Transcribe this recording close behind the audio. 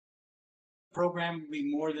program, we'd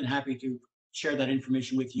be more than happy to share that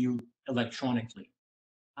information with you electronically.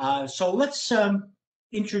 So let's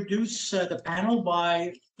introduce the panel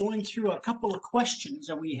by going through a couple of questions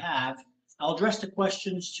that we have. I'll address the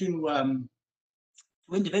questions to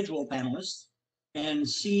individual panelists and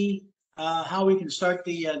see how we can start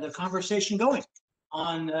the conversation going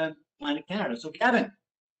on Atlantic Canada. So Gavin,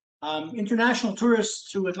 international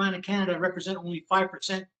tourists to Atlantic Canada represent only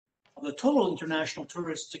 5% of the total international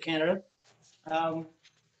tourists to Canada.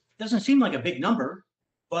 Doesn't seem like a big number,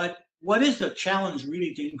 but what is the challenge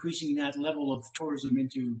really to increasing that level of tourism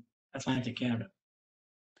into Atlantic Canada?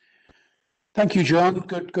 Thank you, John.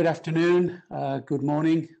 Good afternoon. Good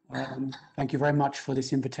morning. Thank you very much for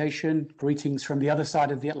this invitation. Greetings from the other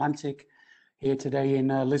side of the Atlantic here today in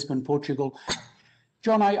Lisbon, Portugal.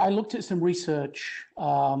 John, I looked at some research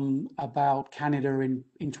about Canada in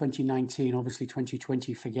 2019. Obviously,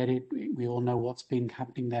 2020, forget it. We all know what's been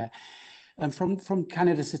happening there. And from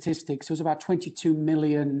Canada statistics, there was about 22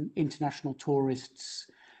 million international tourists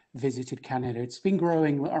visited Canada. It's been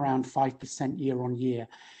growing around 5% year on year.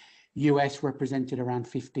 US represented around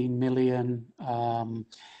 15 million.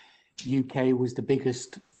 UK was the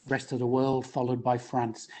biggest, rest of the world, followed by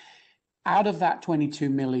France. Out of that 22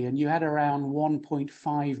 million, you had around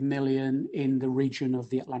 1.5 million in the region of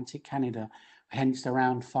the Atlantic Canada, hence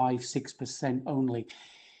around 5-6% only.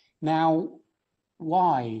 Now,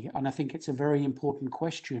 why? And I think it's a very important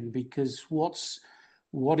question, because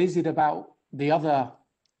what is it about the other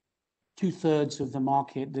 2/3 of the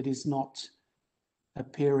market that is not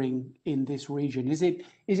appearing in this region? Is it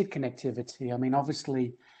connectivity? I mean,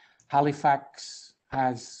 obviously, Halifax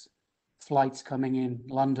has flights coming in,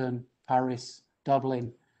 London, Paris,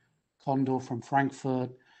 Dublin, Condor from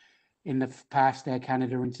Frankfurt, in the past Air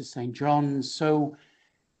Canada into St. John's. So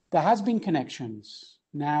there has been connections.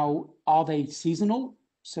 Now, are they seasonal?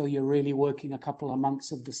 So you're really working a couple of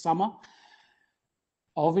months of the summer.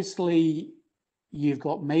 Obviously, you've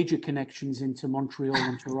got major connections into Montreal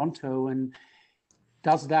and Toronto, and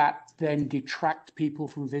does that then detract people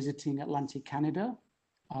from visiting Atlantic Canada?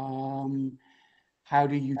 How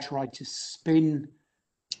do you try to spin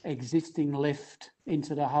existing lift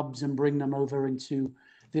into the hubs and bring them over into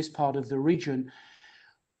this part of the region?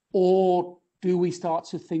 Or do we start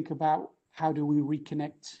to think about how do we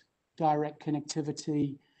reconnect direct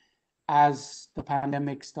connectivity as the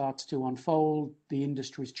pandemic starts to unfold? The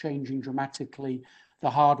industry is changing dramatically. The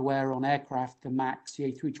hardware on aircraft, the MAX, the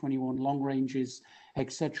A321 long ranges,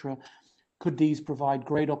 etc. Could these provide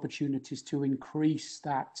great opportunities to increase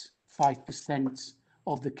that 5%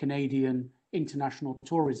 of the Canadian international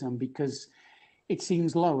tourism? Because it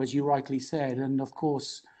seems low, as you rightly said. And of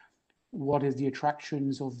course, what is the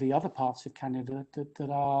attractions of the other parts of Canada that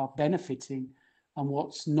are benefiting, and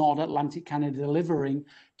what's not Atlantic Canada delivering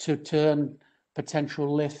to turn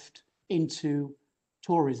potential lift into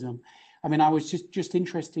tourism? I mean, I was just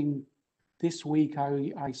interesting this week.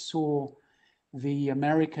 I saw the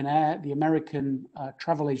American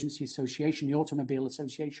Travel Agency Association, the Automobile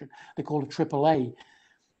Association, they call it AAA,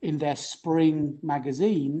 in their spring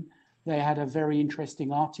magazine. They had a very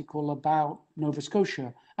interesting article about Nova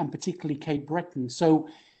Scotia and particularly Cape Breton. So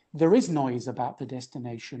there is noise about the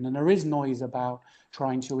destination, and there is noise about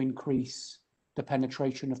trying to increase the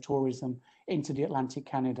penetration of tourism into the Atlantic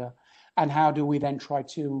Canada. And how do we then try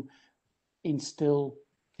to instill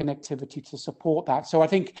connectivity to support that? So I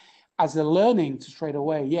think as a learning to straight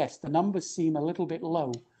away, yes, the numbers seem a little bit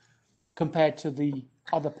low compared to the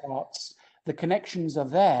other parts. The connections are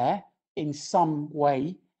there in some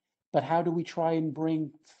way, but how do we try and bring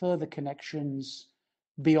further connections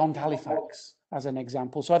beyond Halifax, as an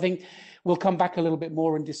example? So I think we'll come back a little bit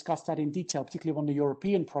more and discuss that in detail, particularly on the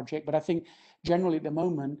European project. But I think generally at the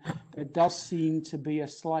moment, there does seem to be a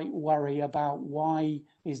slight worry about why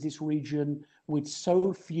is this region with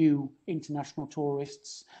so few international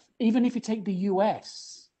tourists. Even if you take the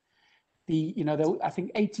US, I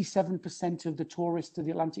think 87% of the tourists to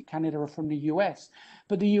the Atlantic Canada are from the US,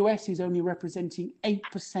 but the US is only representing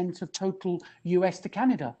 8% of total US to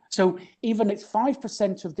Canada. So even it's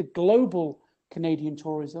 5% of the global Canadian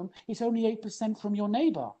tourism, it's only 8% from your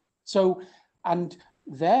neighbor. So, and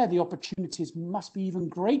there the opportunities must be even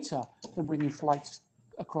greater than bringing flights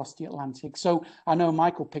across the Atlantic. So I know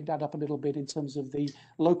Michael picked that up a little bit in terms of the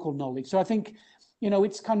local knowledge. So I think,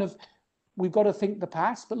 it's kind of, we've got to think the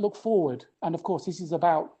past, but look forward. And of course, this is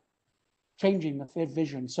about changing the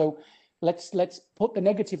vision. So let's put the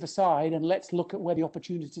negative aside and let's look at where the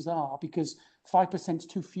opportunities are, because 5% is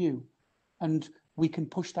too few, and we can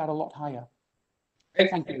push that a lot higher.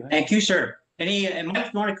 Thank you. Thank you, sir. Mike, you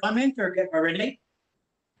want to comment or Renee?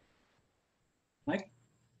 Mike?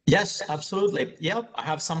 Yes, absolutely. Yep, I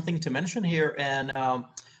have something to mention here. And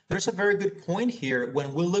there's a very good point here.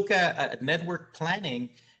 When we look at network planning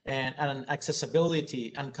and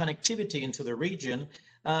accessibility and connectivity into the region,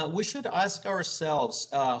 we should ask ourselves,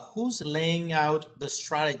 who's laying out the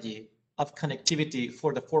strategy of connectivity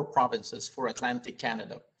for the 4 provinces for Atlantic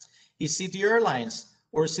Canada? Is it the airlines,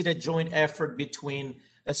 or is it a joint effort between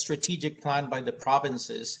a strategic plan by the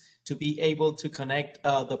provinces to be able to connect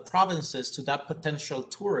the provinces to that potential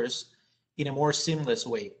tourist in a more seamless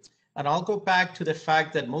way? And I'll go back to the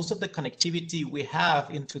fact that most of the connectivity we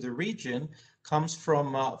have into the region comes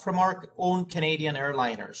from our own Canadian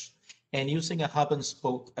airliners and using a hub and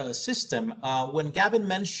spoke system. When Gavin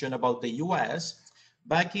mentioned about the US,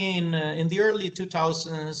 back in the early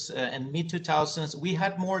 2000s and mid 2000s, we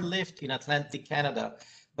had more lift in Atlantic Canada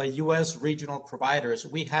by US regional providers.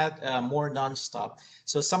 We had more nonstop.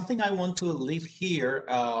 So something I want to leave here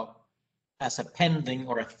as a pending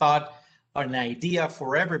or a thought or an idea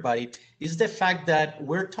for everybody is the fact that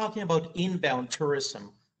we're talking about inbound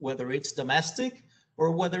tourism, whether it's domestic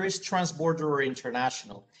or whether it's transborder or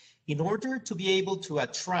international. In order to be able to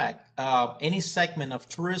attract any segment of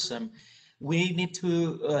tourism, we need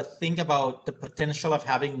to think about the potential of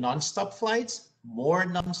having nonstop flights, more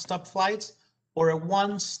nonstop flights, or a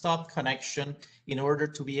one-stop connection in order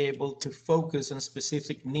to be able to focus on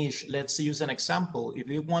specific niche. Let's use an example. If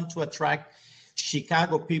you want to attract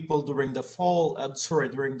Chicago people during the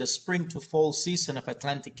during the spring to fall season of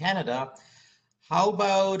Atlantic Canada, how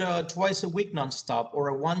about twice a week nonstop or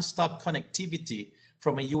a one-stop connectivity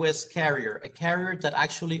from a US carrier, a carrier that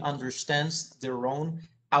actually understands their own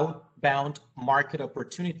outbound market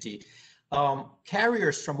opportunity?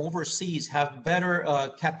 Carriers from overseas have better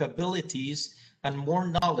capabilities and more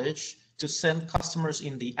knowledge to send customers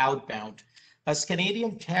in the outbound. As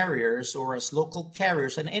Canadian carriers or as local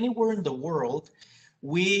carriers and anywhere in the world,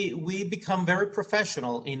 we become very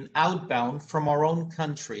professional in outbound from our own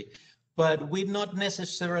country, but we not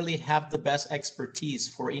necessarily have the best expertise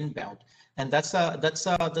for inbound. And that's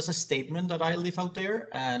a statement that I leave out there,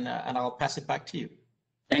 and I'll pass it back to you.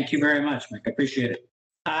 Thank you very much, Mike. I appreciate it.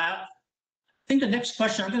 I think the next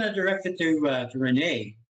question I'm going to direct it to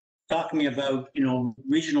Renee, talking about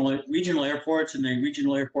regional airports and the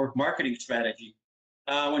regional airport marketing strategy.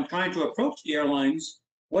 When trying to approach the airlines,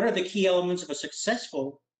 what are the key elements of a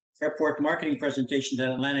successful airport marketing presentation that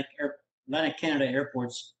Atlantic Canada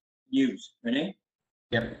airports use? Renee?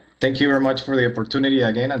 Yep. Thank you very much for the opportunity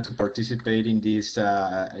again and to participate in this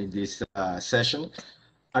session.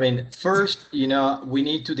 I mean, first, we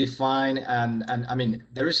need to define and I mean,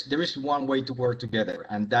 there is one way to work together,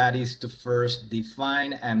 and that is to first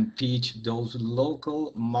define and pitch those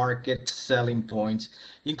local market selling points,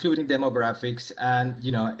 including demographics and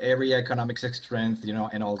area economics strength,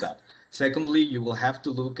 and all that. Secondly, you will have to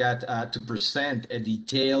look at to present a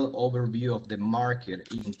detailed overview of the market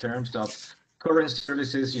in terms of current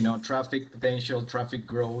services, traffic potential, traffic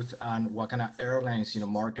growth, and what kind of airlines,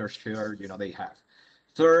 market share, they have.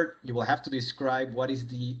 Third, you will have to describe what is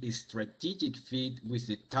the strategic fit with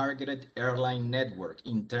the targeted airline network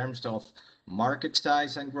in terms of market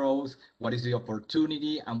size and growth, what is the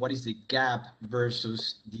opportunity, and what is the gap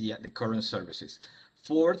versus the current services.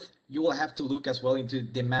 Fourth, you will have to look as well into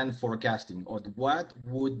demand forecasting, or what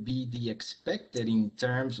would be the expected in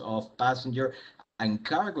terms of passenger and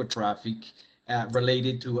cargo traffic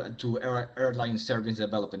related to airline service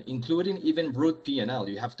development, including even route P&L.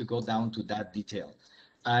 You have to go down to that detail.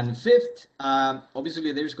 And fifth,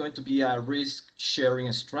 obviously, there's going to be a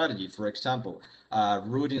risk-sharing strategy. For example,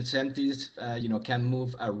 route incentives, can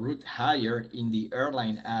move a route higher in the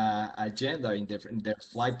airline agenda in their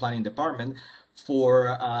flight planning department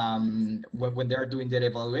for when they're doing their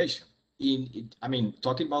evaluation. I mean,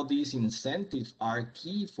 talking about these incentives are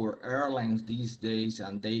key for airlines these days,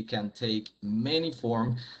 and they can take many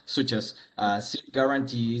forms, such as seat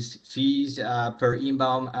guarantees, fees per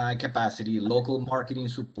inbound capacity, local marketing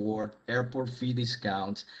support, airport fee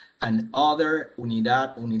discounts, and other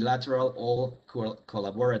unilateral or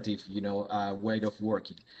collaborative, way of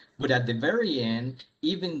working. But at the very end,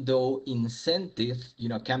 even though incentives,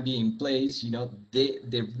 can be in place,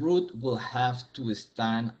 the route will have to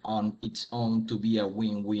stand on its own to be a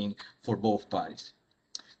win-win for both parties.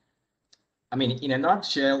 I mean, in a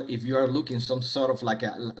nutshell, if you are looking some sort of like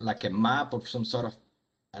a map of some sort of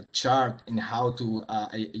a chart in how to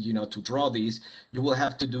to draw these, you will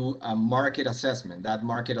have to do a market assessment. That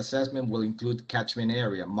market assessment will include catchment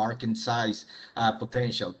area, market size,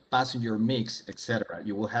 potential, passenger mix, etc.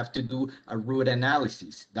 You will have to do a route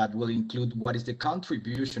analysis that will include what is the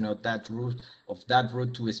contribution of that route of that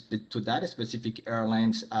route to that specific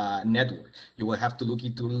airline's network. You will have to look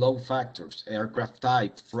into load factors, aircraft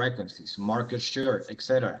type, frequencies, market share,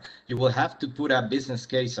 etc. You will have to put a business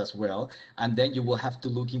case as well, and then you will have to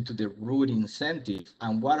look into the route incentive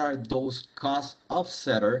and what are those cost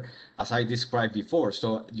offsetter, as I described before.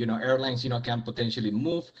 So, airlines, can potentially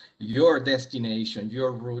move your destination,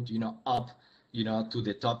 your route, up, to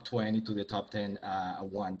the top 20, to the top 10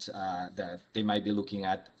 ones that they might be looking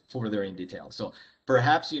at further in detail. So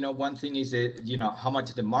perhaps, one thing is that, how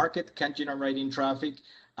much the market can generate in traffic,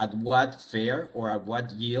 at what fare or at what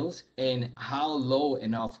yields, and how low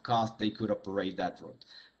enough cost they could operate that route.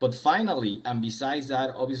 But finally, and besides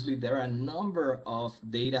that, obviously, there are a number of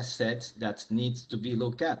data sets that needs to be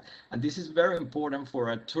looked at. And this is very important for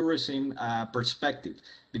a tourism perspective,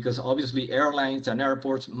 because obviously airlines and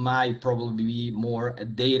airports might probably be more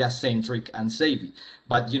data centric and savvy.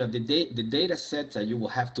 But the data sets that you will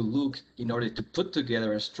have to look in order to put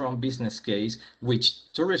together a strong business case,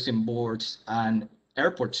 which tourism boards and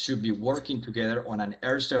airports should be working together on an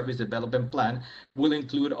air service development plan, will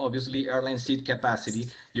include obviously airline seat capacity.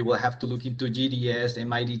 You will have to look into GDS,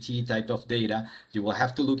 MIDT type of data. You will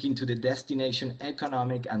have to look into the destination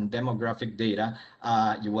economic and demographic data.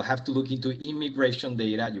 You will have to look into immigration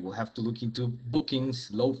data. You will have to look into bookings,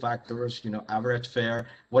 load factors, average fare.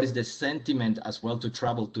 What is the sentiment as well to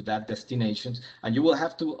travel to that destination? And you will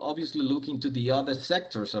have to obviously look into the other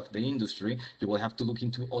sectors of the industry. You will have to look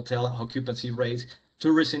into hotel occupancy rates,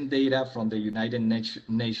 tourism data from the United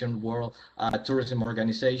Nations World Tourism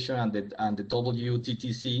Organization and the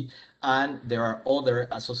WTTC, and there are other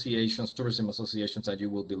associations, tourism associations, that you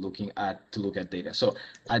will be looking at to look at data. So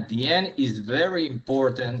at the end, it's very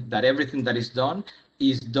important that everything that is done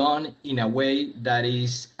in a way that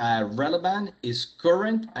is relevant, is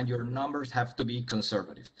current, and your numbers have to be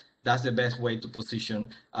conservative. That's the best way to position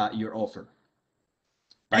your offer.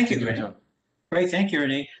 Thank you, John. Great, thank you,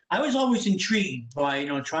 Renee. I was always intrigued by,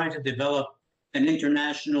 trying to develop an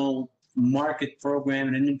international market program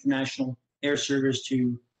and an international air service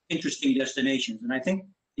to interesting destinations. And I think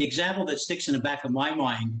the example that sticks in the back of my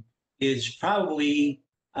mind is probably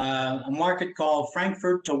a market called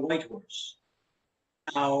Frankfurt to Whitehorse.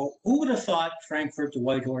 Now, who would have thought Frankfurt to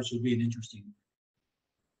Whitehorse would be an interesting?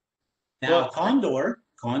 Now, Condor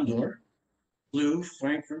flew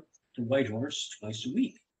Frankfurt to Whitehorse twice a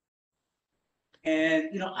week. And,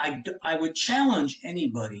 I would challenge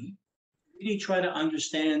anybody to really try to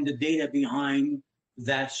understand the data behind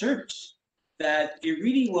that service. That it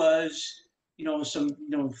really was,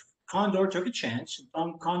 Condor took a chance.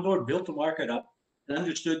 Condor built the market up and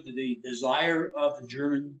understood the desire of the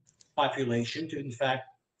German population to, in fact,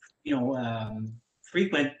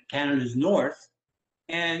 frequent Canada's north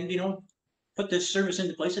and, put this service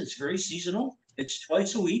into place. It's very seasonal. It's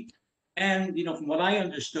twice a week. And, from what I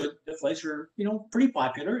understood, the flights were, pretty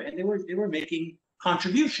popular, and they were making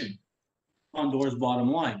contribution on Condor's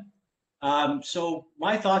bottom line. So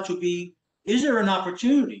my thoughts would be, is there an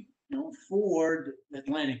opportunity, for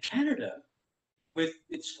Atlantic Canada with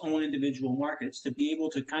its own individual markets to be able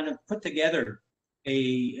to kind of put together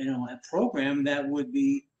a program that would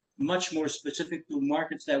be much more specific to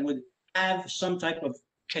markets that would have some type of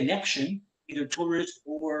connection, either tourist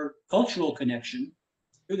or cultural connection,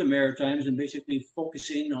 to the Maritimes, and basically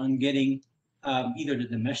focusing on getting either the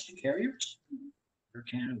domestic carriers, Air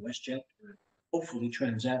Canada, WestJet, or hopefully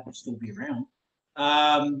Transat will still be around,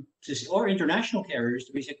 or international carriers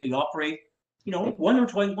to basically operate,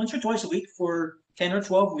 once or twice a week for 10 or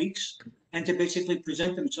 12 weeks, and to basically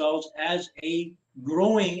present themselves as a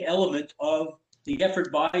growing element of the effort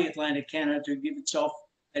by Atlantic Canada to give itself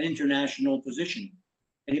an international position.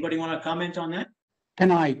 Anybody want to comment on that? Can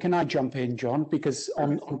I jump in, John? Because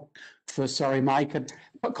sorry, Mike,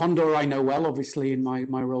 but Condor I know well, obviously, in my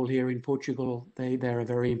role here in Portugal. They're a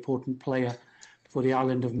very important player for the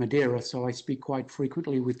island of Madeira, so I speak quite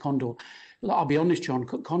frequently with Condor. I'll be honest, John,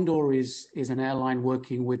 Condor is an airline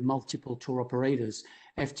working with multiple tour operators,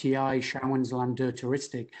 FTI, Schauinsland,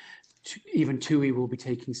 Touristic. Even TUI will be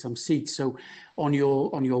taking some seats. So on your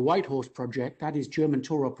Whitehorse project, that is German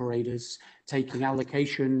tour operators taking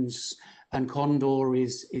allocations, and Condor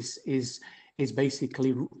is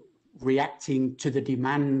basically reacting to the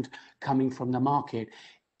demand coming from the market.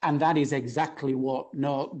 And that is exactly what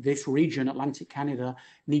this region, Atlantic Canada,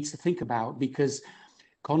 needs to think about, because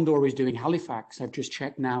Condor is doing Halifax. I've just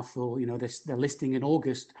checked now for, they're listing in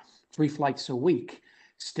August, 3 flights a week,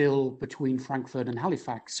 still between Frankfurt and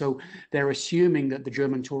Halifax. So they're assuming that the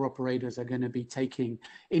German tour operators are going to be taking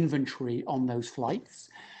inventory on those flights.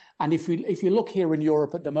 And if you look here in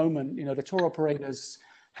Europe at the moment, the tour operators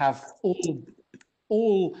have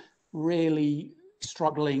all really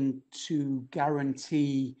struggling to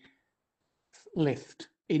guarantee lift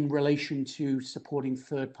in relation to supporting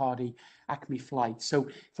third-party Acme flights. So,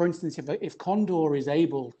 for instance, if Condor is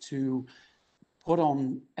able to put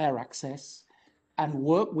on air access and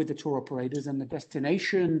work with the tour operators, and the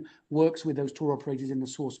destination works with those tour operators in the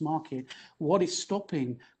source market, what is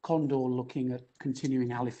stopping Condor looking at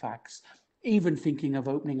continuing Halifax, even thinking of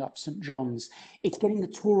opening up St. John's? It's getting the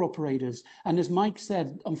tour operators. And as Mike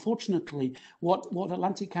said, unfortunately, what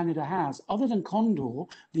Atlantic Canada has, other than Condor,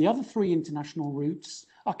 the other 3 international routes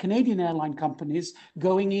are Canadian airline companies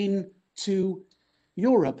going into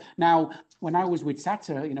Europe. Now, when I was with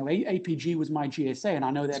SATA, you know, APG was my GSA, and I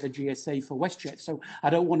know they're the GSA for WestJet, so I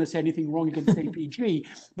don't want to say anything wrong against APG.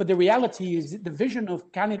 But the reality is the vision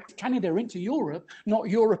of Canada into Europe, not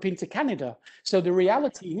Europe into Canada. So the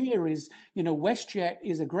reality here is, you know, WestJet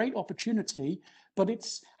is a great opportunity, but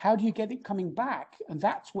it's how do you get it coming back? And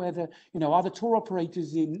that's where the, you know, are the tour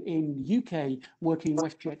operators in UK working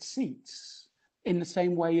WestJet seats in the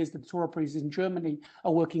same way as the tour operators in Germany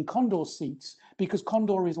are working Condor seats, because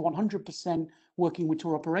Condor is 100% working with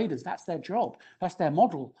tour operators. That's their job. That's their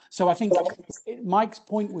model. So I think Mike's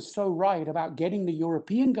point was so right about getting the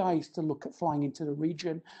European guys to look at flying into the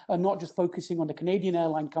region and not just focusing on the Canadian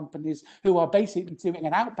airline companies who are basically doing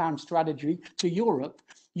an outbound strategy to Europe.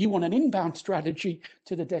 You want an inbound strategy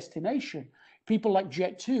to the destination. People like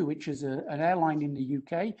Jet2, which is an airline in the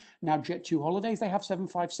UK, now Jet2 Holidays, they have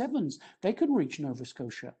 757s. They could reach Nova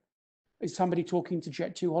Scotia. Is somebody talking to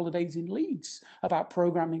Jet2 Holidays in Leeds about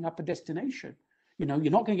programming up a destination? You know,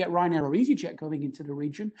 you're not going to get Ryanair or EasyJet going into the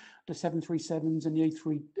region. The 737s and the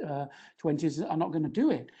A320s are not going to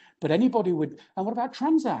do it. But anybody would. And what about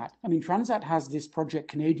Transat? I mean, Transat has this Project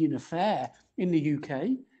Canadian Affair in the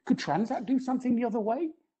UK. Could Transat do something the other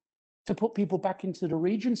way to put people back into the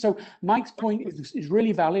region? So Mike's point is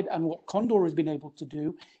really valid, and what Condor has been able to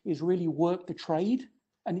do is really work the trade,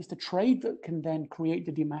 and it's the trade that can then create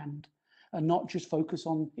the demand and not just focus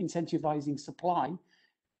on incentivizing supply.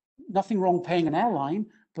 Nothing wrong paying an airline,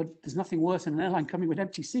 but there's nothing worse than an airline coming with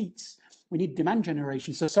empty seats. We need demand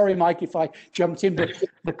generation. So sorry, Mike, if I jumped in, but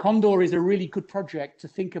the Condor is a really good project to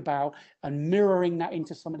think about and mirroring that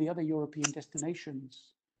into some of the other European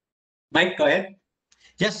destinations. Mike, go ahead.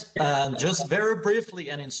 Yes, just very briefly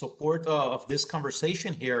and in support of this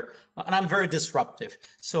conversation here, and I'm very disruptive.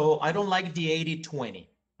 So I don't like the 80-20.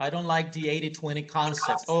 I don't like the 80-20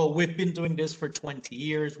 concept. Oh, we've been doing this for 20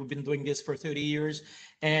 years. We've been doing this for 30 years.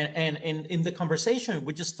 And in the conversation,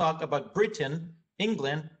 we just talk about Britain,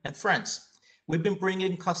 England, and France. We've been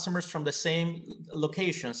bringing customers from the same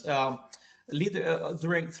locations. Throughout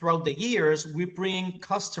the years, we bring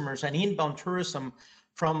customers and inbound tourism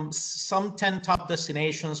from some 10 top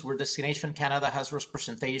destinations where Destination Canada has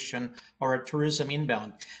representation or a tourism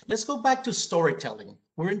inbound. Let's go back to storytelling.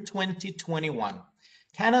 We're in 2021.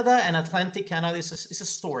 Canada and Atlantic Canada is a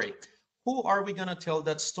story. Who are we going to tell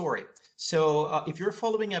that story? So if you're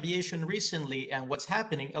following aviation recently and what's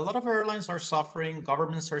happening, a lot of airlines are suffering,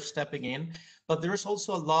 governments are stepping in, but there's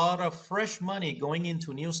also a lot of fresh money going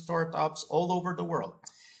into new startups all over the world.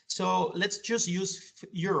 So let's just use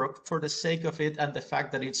Europe for the sake of it and the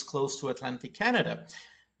fact that it's close to Atlantic Canada.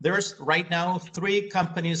 There's right now 3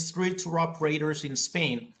 companies, 3 tour operators in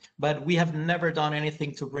Spain, but we have never done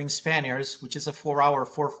anything to bring Spaniards, which is a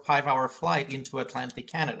 5-hour flight into Atlantic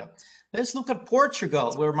Canada. Let's look at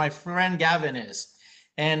Portugal, where my friend Gavin is.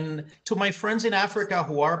 And to my friends in Africa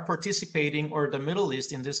who are participating, or the Middle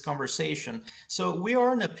East, in this conversation. So we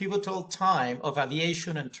are in a pivotal time of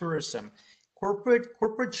aviation and tourism.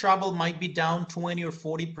 Corporate travel might be down 20 or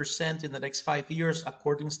 40% in the next 5 years,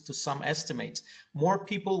 according to some estimates. More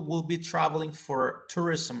people will be traveling for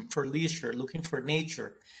tourism, for leisure, looking for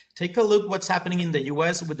nature. Take a look what's happening in the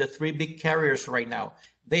US with the 3 big carriers right now.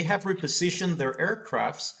 They have repositioned their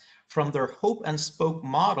aircrafts from their hub and spoke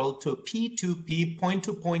model to a P2P,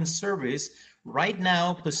 point-to-point service, right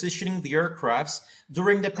now positioning the aircrafts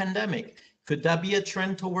during the pandemic. Could that be a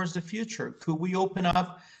trend towards the future? Could we open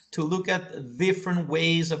up to look at different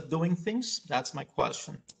ways of doing things? That's my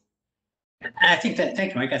question. I think that,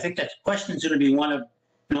 thank you, Mike. I think that question is going to be one of,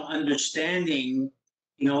 understanding,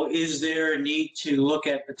 is there a need to look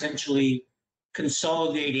at potentially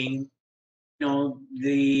consolidating,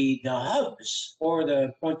 the hubs or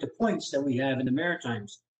the point-to-points that we have in the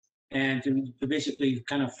Maritimes, and to basically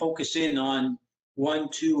kind of focus in on 1,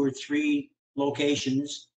 2, or 3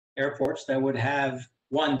 locations, airports that would have,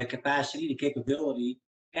 one, the capacity, the capability,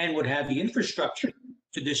 and would have the infrastructure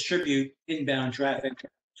to distribute inbound traffic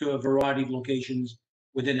to a variety of locations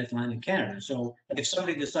within Atlantic Canada. So if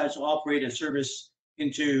somebody decides to operate a service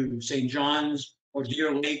into St. John's or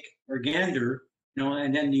Deer Lake or Gander,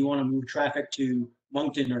 and then you want to move traffic to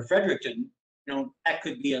Moncton or Fredericton, that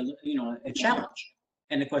could be a challenge.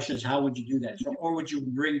 And the question is, how would you do that? So, or would you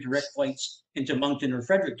bring direct flights into Moncton or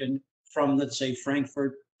Fredericton from, let's say,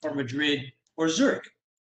 Frankfurt or Madrid or Zurich?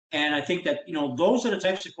 And I think that, those are the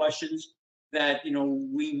types of questions that,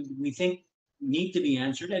 we think need to be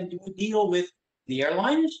answered. And do we deal with the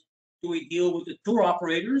airlines? Do we deal with the tour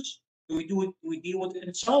operators? Do we deal with the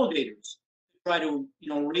consolidators to try to,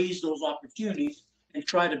 raise those opportunities and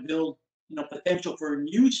try to build, potential for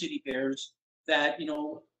new city pairs that,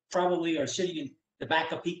 probably are sitting in the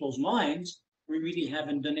back of people's minds? We really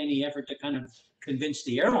haven't done any effort to kind of convince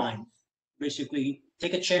the airline, basically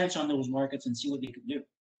take a chance on those markets and see what they can do.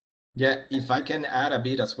 Yeah, if I can add a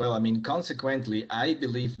bit as well, I mean, consequently, I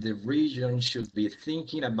believe the region should be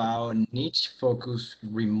thinking about niche-focused,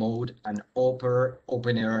 remote, and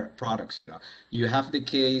open-air products. You have the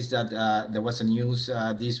case that there was a news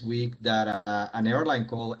this week that an airline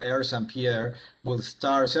called Air Saint-Pierre will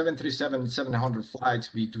start 737-700 flights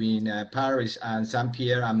between Paris and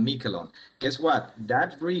Saint-Pierre and Miquelon. Guess what?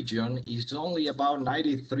 That region is only about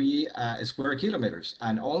 93 square kilometers,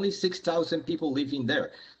 and only 6,000 people live in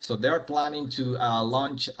there. So they're planning to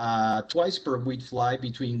launch twice per week flight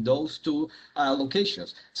between those two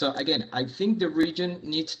locations. So again, I think the region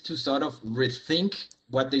needs to sort of rethink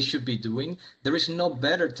what they should be doing. There is no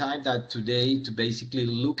better time than today to basically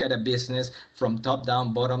look at a business from top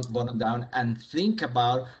down, bottom down, and think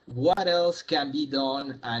about what else can be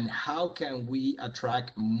done and how can we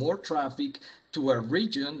attract more traffic to a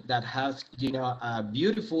region that has,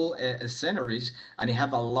 beautiful sceneries, and it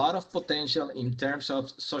have a lot of potential in terms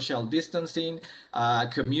of social distancing,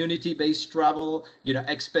 community-based travel,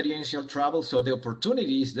 experiential travel. So the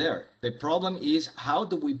opportunity is there. The problem is, how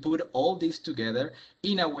do we put all this together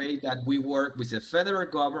in a way that we work with the federal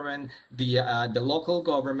government, the local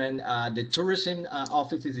government, the tourism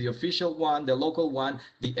office is the official one, the local one,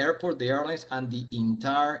 the airport, the airlines, and the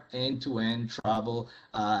entire end-to-end travel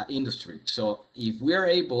industry. So if they're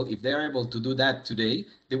able to do that today,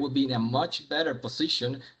 they will be in a much better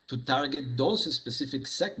position to target those specific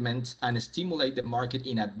segments and stimulate the market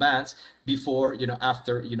in advance before,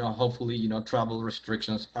 after, hopefully, travel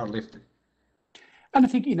restrictions are lifted. And I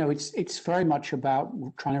think, it's very much about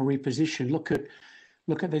trying to reposition.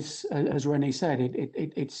 Look at this, as Renee said,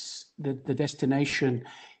 it's the destination.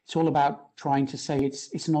 It's all about trying to say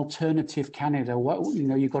it's an alternative Canada.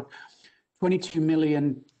 You've got 22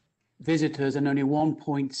 million visitors and only 1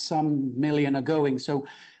 million are going. So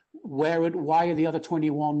why are the other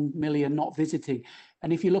 21 million not visiting?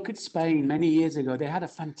 And if you look at Spain, many years ago, they had a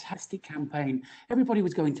fantastic campaign. Everybody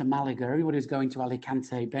was going to Malaga. Everybody was going to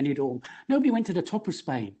Alicante, Benidorm. Nobody went to the top of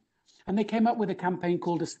Spain. And they came up with a campaign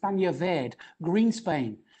called España Verde, Green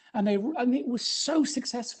Spain. And it was so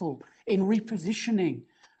successful in repositioning.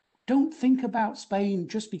 Don't think about Spain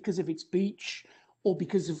just because of its beach or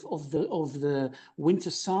because of the winter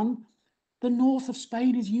sun. The north of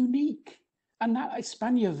Spain is unique. And that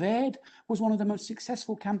España Verde was one of the most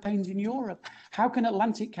successful campaigns in Europe. How can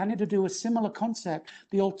Atlantic Canada do a similar concept,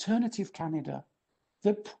 the alternative Canada,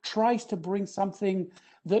 that tries to bring something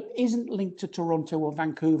that isn't linked to Toronto or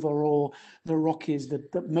Vancouver or the Rockies,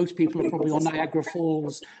 that most people are probably on Niagara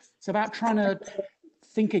Falls? It's about trying to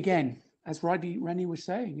think again. As Rennie was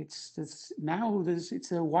saying, it's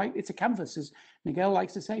a canvas, as Miguel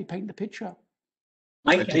likes to say, paint the picture.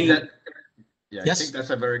 Yeah, Yes. I think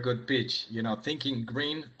that's a very good pitch. Thinking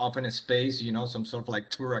green, open space, some sort of like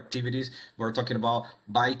tour activities. We're talking about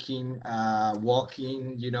biking,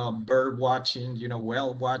 walking, bird watching,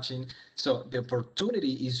 whale watching. So the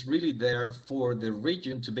opportunity is really there for the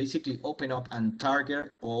region to basically open up and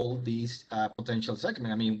target all these potential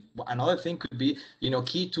segments. I mean, another thing could be,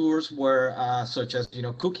 key tours where, such as,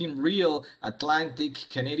 cooking real Atlantic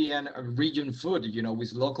Canadian region food,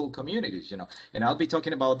 with local communities, and I'll be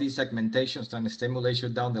talking about these segmentations and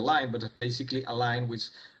stimulation down the line, but basically align with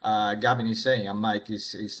Gavin is saying and Mike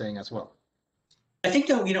is saying as well. I think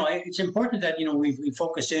that, it's important that, we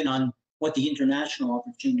focus in on what the international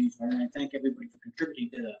opportunities are. And I thank everybody for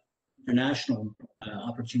contributing to the international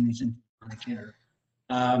opportunities in Canada.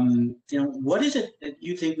 What is it that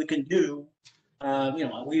you think we can do?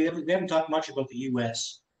 We haven't talked much about the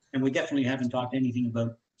US, and we definitely haven't talked anything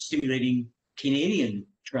about stimulating Canadian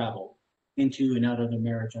travel into and out of the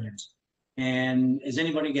Maritimes. And does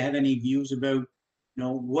anybody have any views about,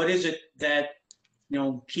 what is it that,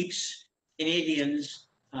 keeps Canadians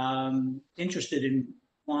interested in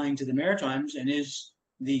flying to the Maritimes, and is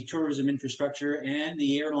the tourism infrastructure and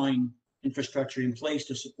the airline infrastructure in place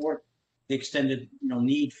to support the extended,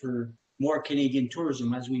 need for more Canadian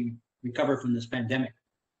tourism as we recover from this pandemic.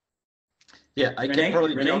 Yeah, I Renee? can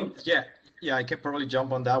probably Renee? jump. Yeah, I can probably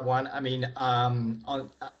jump on that one. I mean,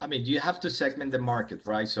 you have to segment the market,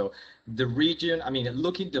 right? So the region, I mean,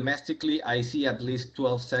 looking domestically, I see at least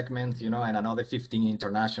 12 segments, and another 15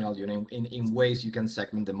 international, in ways you can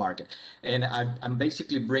segment the market. And I'm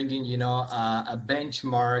basically bringing, a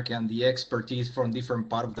benchmark and the expertise from different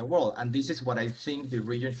part of the world. And this is what I think the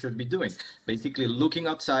region should be doing. Basically looking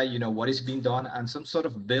outside, what is being done and some sort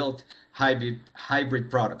of built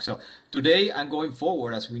hybrid product. So today and going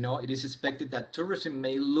forward, as we know, it is expected that tourism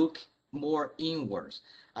may look more inwards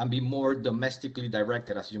and be more domestically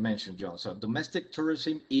directed, as you mentioned, John. So domestic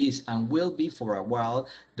tourism is and will be for a while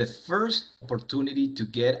the first opportunity to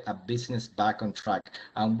get a business back on track,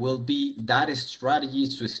 and will be that strategy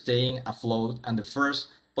to staying afloat and the first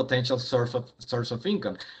potential source of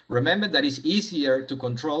income. Remember that it's easier to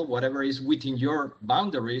control whatever is within your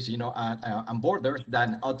boundaries, and borders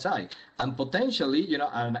than outside. And potentially,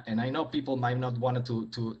 and I know people might not want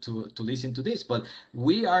to listen to this, but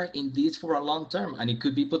we are in this for a long term, and it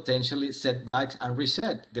could be potentially setbacks and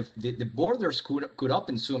reset. The borders could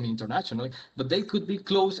open soon internationally, but they could be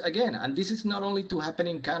closed again. And this is not only to happen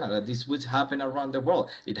in Canada, this would happen around the world.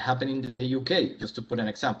 It happened in the UK, just to put an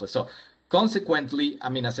example. So consequently, I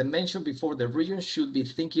mean, as I mentioned before, the region should be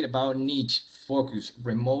thinking about niche, focus,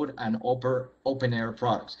 remote, and open air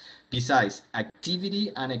products. Besides,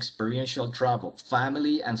 activity and experiential travel,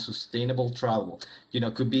 family and sustainable travel,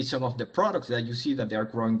 could be some of the products that you see that they are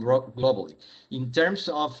growing globally. In terms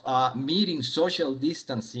of meeting social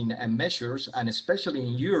distancing and measures, and especially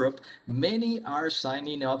in Europe, many are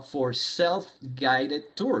signing up for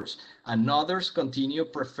self-guided tours, and others continue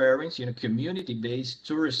preferring, community-based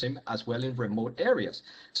tourism as well in remote areas.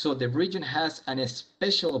 So the region has a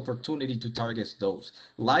special opportunity to target those.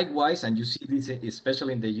 Likewise, and you see this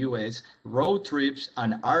especially in the US, road trips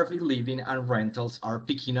and RV living and rentals are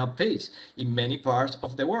picking up pace in many parts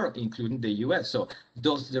of the world, including the US. So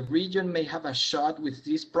does the region may have a shot with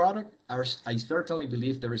this product? I certainly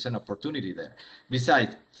believe there is an opportunity there.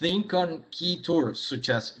 Besides, think on key tours such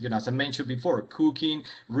as, as I mentioned before, cooking,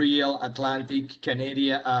 real Atlantic,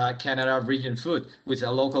 Canada region food with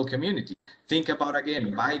a local community. Think about,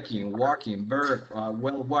 again, biking, walking, bird,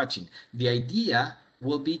 whale watching. The idea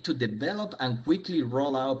will be to develop and quickly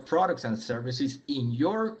roll out products and services in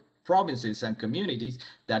your provinces and communities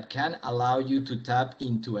that can allow you to tap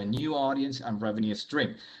into a new audience and revenue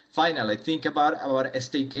stream. Finally, think about our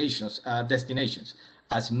staycations, destinations.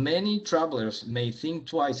 As many travelers may think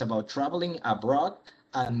twice about traveling abroad,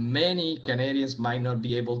 and many Canadians might not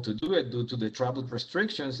be able to do it due to the travel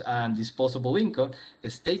restrictions and disposable income, a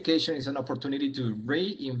staycation is an opportunity to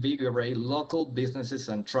reinvigorate local businesses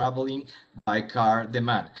and traveling by car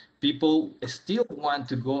demand. People still want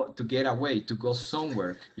to go to get away, to go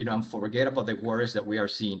somewhere, and forget about the worries that we are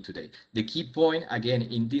seeing today. The key point, again,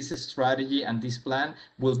 in this strategy and this plan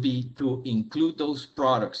will be to include those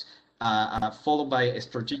products, followed by a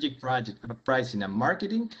strategic project pricing and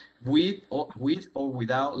marketing with or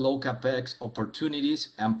without low capex opportunities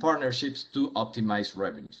and partnerships to optimize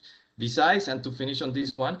revenues. Besides, and to finish on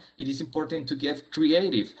this one, it is important to get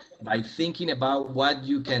creative by thinking about what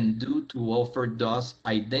you can do to offer those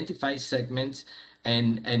identified segments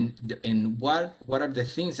and what are the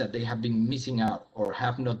things that they have been missing out or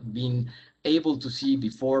have not been able to see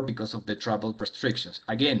before because of the travel restrictions.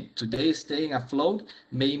 Again, today staying afloat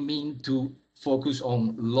may mean to focus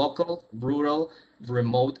on local, rural,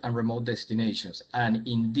 remote destinations. And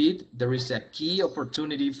indeed, there is a key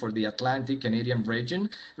opportunity for the Atlantic Canadian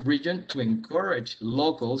region to encourage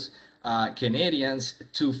locals, Canadians,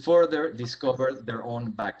 to further discover their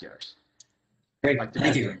own backyards. Great,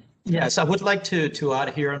 thank you. Yes, I would like to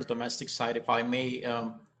add here on the domestic side, if I may,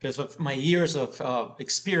 because of my years of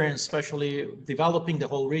experience, especially developing the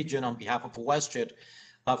whole region on behalf of WestJet.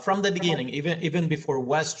 From the beginning, even before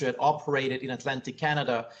WestJet operated in Atlantic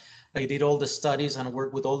Canada, I did all the studies and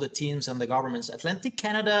worked with all the teams and the governments. Atlantic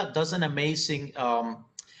Canada does an amazing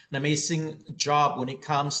job when it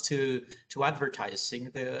comes to advertising.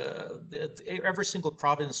 Every single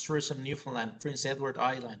province, tourism, Newfoundland, Prince Edward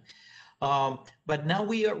Island. But now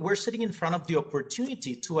we're sitting in front of the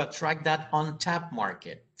opportunity to attract that untapped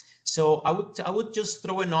market. So I would just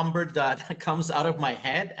throw a number that comes out of my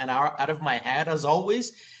head, and out of my head as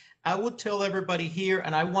always. I would tell everybody here,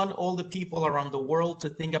 and I want all the people around the world to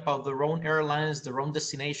think about their own airlines, their own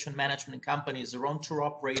destination management companies, their own tour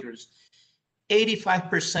operators.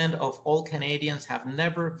 85% of all Canadians have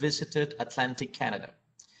never visited Atlantic Canada.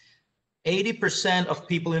 80% of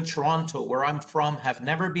people in Toronto, where I'm from, have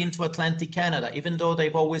never been to Atlantic Canada, even though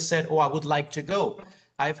they've always said, oh, I would like to go.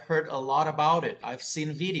 I've heard a lot about it. I've seen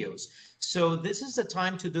videos. So this is the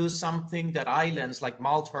time to do something that islands like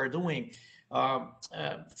Malta are doing.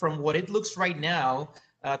 From what it looks right now,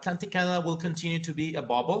 Atlantic Canada will continue to be a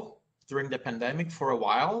bubble during the pandemic for a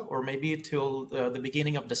while, or maybe till the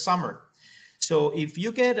beginning of the summer. So if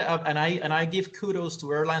you get, and I give kudos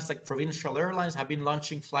to airlines like Provincial Airlines have been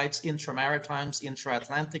launching flights intra-maritimes,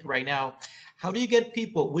 intra-Atlantic right now. How do you get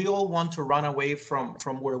people? We all want to run away from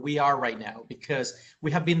where we are right now because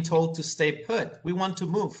we have been told to stay put. We want to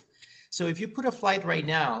move. So if you put a flight right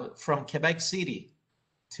now from Quebec City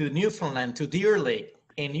to Newfoundland to Deer Lake,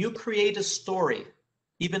 and you create a story,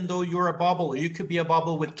 even though you're a bubble, or you could be a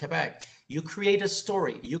bubble with Quebec, you create a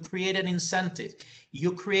story, you create an incentive, you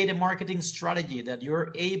create a marketing strategy that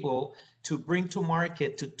you're able to bring to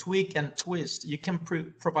market, to tweak and twist. You can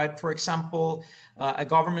provide, for example, a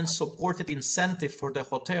government-supported incentive for the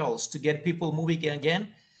hotels to get people moving again.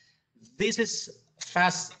 This is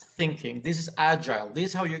fast thinking. This is agile. This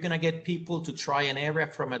is how you're going to get people to try an area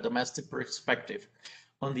from a domestic perspective.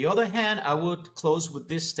 On the other hand, I would close with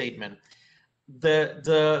this statement.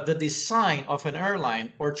 The design of an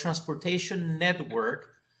airline or transportation network,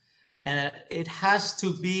 it has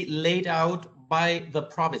to be laid out by the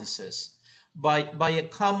provinces, by a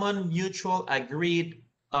common, mutual, agreed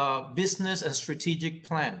business and strategic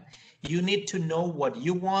plan. You need to know what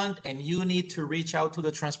you want, and you need to reach out to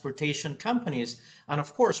the transportation companies, and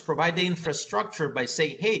of course, provide the infrastructure by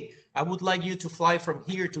saying, hey, I would like you to fly from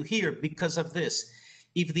here to here because of this.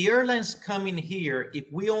 If the airlines come in here, if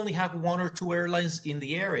we only have 1 or 2 airlines in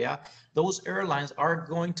the area, those airlines are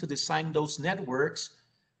going to design those networks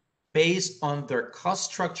based on their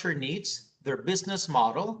cost structure needs, their business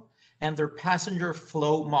model, and their passenger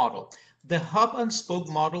flow model. The hub and spoke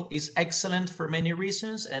model is excellent for many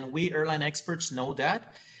reasons, and we airline experts know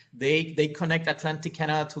that. They connect Atlantic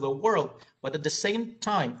Canada to the world, but at the same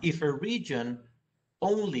time, if a region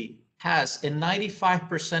only has a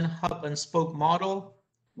 95% hub and spoke model,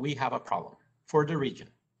 we have a problem for the region,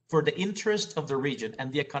 for the interest of the region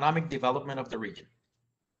and the economic development of the region.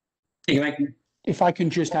 If I can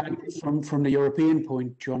just add from the European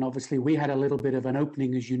point, John, obviously we had a little bit of an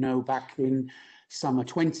opening, as you know, back in summer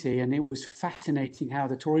 20, and it was fascinating how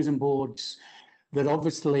the tourism boards that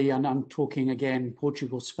obviously, and I'm talking again,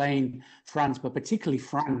 Portugal, Spain, France, but particularly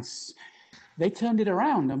France, they turned it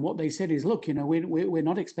around, and what they said is, look, you know, we're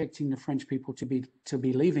not expecting the French people to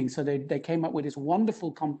be leaving, so they came up with this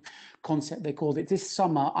wonderful concept. They called it "This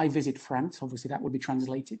Summer I Visit France." Obviously, that would be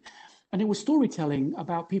translated, and it was storytelling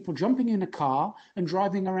about people jumping in a car and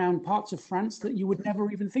driving around parts of France that you would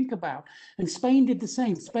never even think about. And Spain did the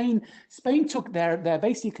same. Spain took their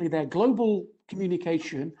basically their global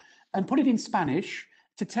communication and put it in Spanish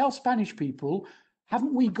to tell Spanish people,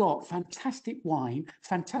 haven't we got fantastic wine,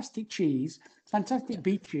 fantastic cheese, fantastic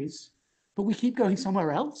beaches, but we keep going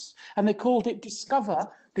somewhere else? And they called it Discover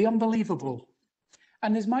the Unbelievable.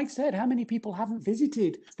 And as Mike said, how many people haven't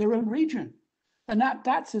visited their own region? And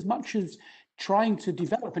that's as much as trying to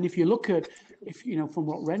develop. And if you look at, from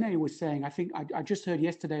what Rene was saying, I think I just heard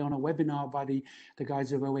yesterday on a webinar by the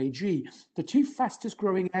guys of OAG, the 2 fastest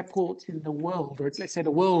growing airports in the world, or let's say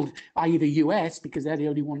the world, i.e. the US, because they're the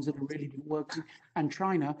only ones that have really been working, and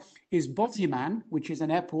China, is Bozeman, which is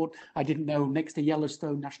an airport I didn't know, next to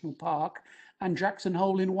Yellowstone National Park, and Jackson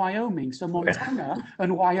Hole in Wyoming. So Montana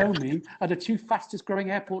and Wyoming are the 2 fastest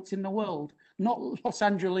growing airports in the world, not Los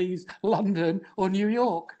Angeles, London, or New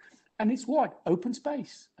York. And it's what? Open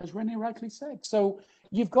space, as Rene rightly said. So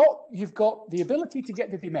you've got the ability to get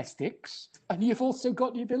the domestics, and you've also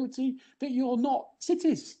got the ability that you're not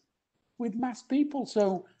cities with mass people.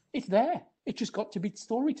 So it's there. It just got to be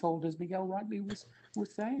story told, as Miguel rightly was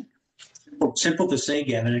saying. Simple to say,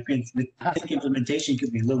 Gavin. I think implementation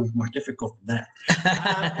could be a little more difficult than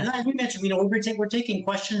that. And as we mentioned, we're taking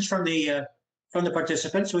questions from the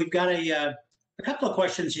participants. So we've got a couple of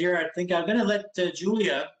questions here. I think I'm going to let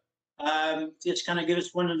Julia just kind of give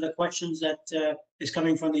us one of the questions that is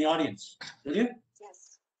coming from the audience. Julia?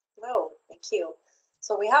 Yes. Hello. Thank you.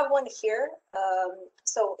 So we have one here.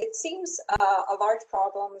 So it seems a large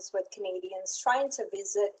problem is with Canadians trying to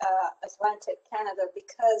visit Atlantic Canada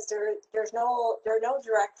because there are no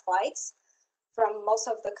direct flights from most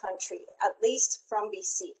of the country, at least from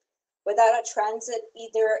BC, without a transit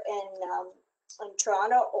either in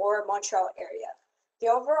Toronto or Montreal area. The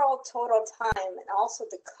overall total time and also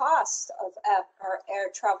the cost of our air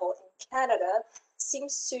travel in Canada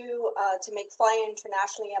seems to make flying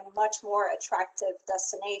internationally a much more attractive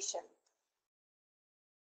destination.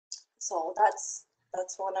 So that's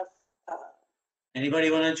one of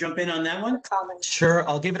Anybody want to jump in on that one? Comment. Sure,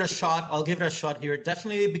 I'll give it a shot. I'll give it a shot here.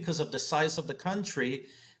 Definitely because of the size of the country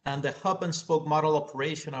and the hub and spoke model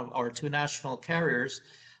operation of our two national carriers,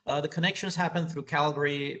 the connections happen through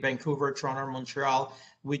Calgary, Vancouver, Toronto, Montreal,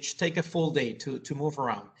 which take a full day to move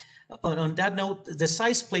around. On that note, the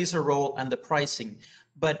size plays a role and the pricing.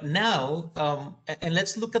 But now, and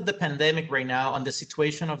let's look at the pandemic right now and the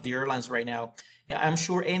situation of the airlines right now. I'm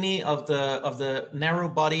sure any of the narrow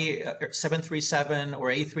body 737 or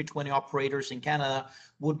A320 operators in Canada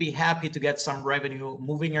would be happy to get some revenue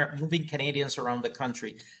moving Canadians around the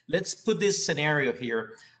country. Let's put this scenario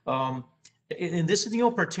here. In this new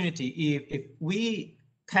opportunity, if we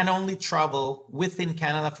can only travel within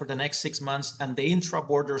Canada for the next 6 months and the intra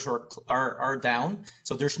borders are down,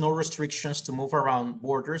 so there's no restrictions to move around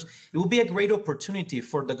borders, it will be a great opportunity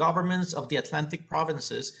for the governments of the Atlantic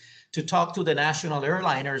provinces to talk to the national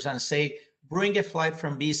airliners and say, bring a flight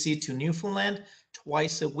from BC to Newfoundland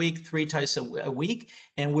twice a week, 3 times a week,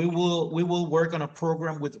 and we will work on a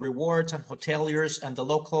program with rewards and hoteliers and the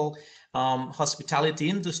local hospitality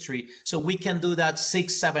industry, so we can do that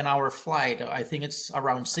 6-7 hour flight. I think it's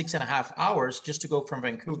around 6.5 hours just to go from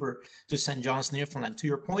Vancouver to St. John's, Newfoundland. To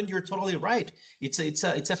your point, you're totally right. It's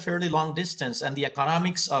a fairly long distance, and the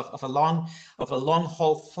economics of a long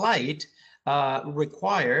haul flight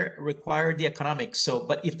require the economics. So,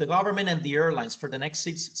 but if the government and the airlines for the next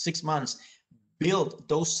six months build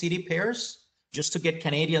those city pairs just to get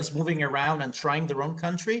Canadians moving around and trying their own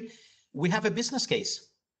country, we have a business case.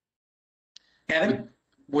 Kevin?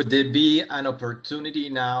 Would there be an opportunity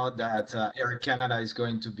now that Air Canada is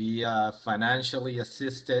going to be financially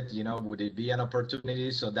assisted? Would it be an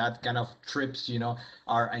opportunity so that kind of trips,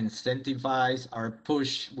 are incentivized, are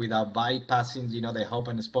pushed without bypassing, the hub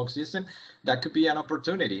and spoke system? That could be an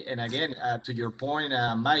opportunity. And again, to your point,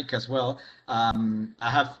 Mike, as well,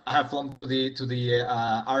 I have flown to the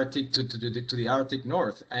Arctic to the Arctic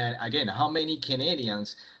North, and again, how many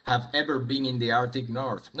Canadians have ever been in the Arctic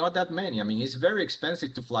North? Not that many. I mean, it's very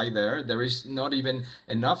expensive to fly there. There is not even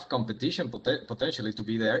enough competition potentially to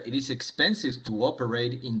be there. It is expensive to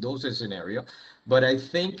operate in those scenarios. But I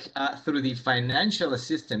think through the financial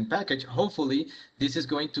assistance package, hopefully this is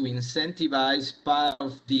going to incentivize part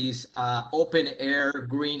of these open air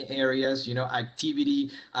green areas, activity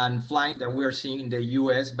and flying that we're seeing in the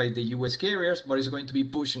US by the US carriers, but it's going to be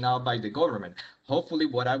pushed now by the government. Hopefully,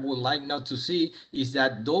 what I would like not to see is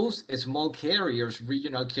that those small carriers,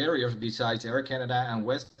 regional carriers, besides Air Canada and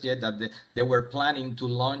WestJet, that they were planning to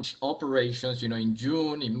launch operations, in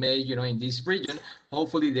June, in May, in this region.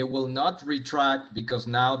 Hopefully, they will not retract, because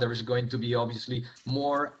now there is going to be obviously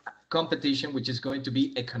more competition, which is going to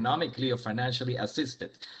be economically or financially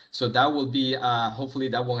assisted. So that will be, hopefully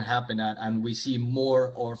that won't happen, and we see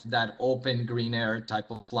more of that open green air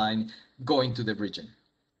type of flying going to the region.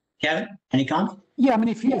 Kevin, any comment? Yeah, I mean,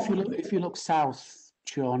 if you look south,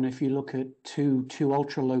 John, if you look at two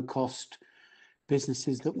ultra low cost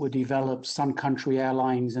businesses that were developed, Sun Country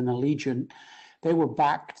Airlines and Allegiant, they were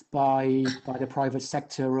backed by the private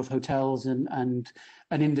sector of hotels and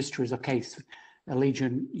industries. Okay,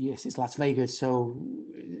 Allegiant, yes, it's Las Vegas, so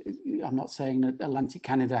I'm not saying that Atlantic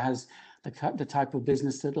Canada has the type of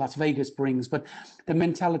business that Las Vegas brings, but the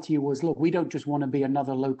mentality was, look, we don't just want to be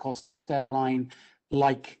another low cost airline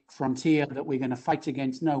like Frontier that we're going to fight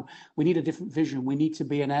against. No, we need a different vision. We need to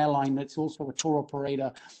be an airline that's also a tour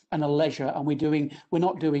operator and a leisure. And we're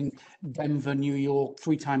not doing Denver, New York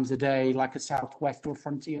 3 times a day like a Southwest or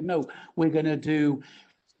Frontier. No, we're going to do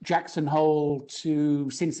Jackson Hole to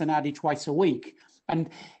Cincinnati twice a week. And,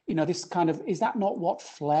 this kind of, is that not what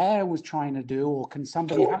Flair was trying to do? Or can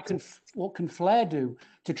somebody, what can Flair do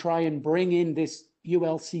to try and bring in this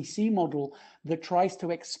ULCC model that tries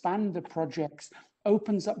to expand the projects,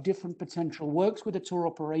 opens up different potential, works with a tour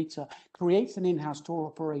operator, creates an in-house tour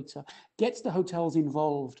operator, gets the hotels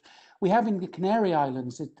involved. We have in the Canary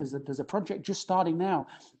Islands, there's a project just starting now,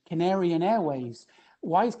 Canarian Airways.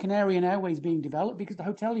 Why is Canarian Airways being developed? Because the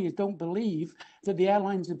hoteliers don't believe that the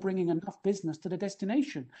airlines are bringing enough business to the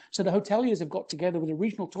destination. So the hoteliers have got together with a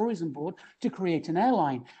regional tourism board to create an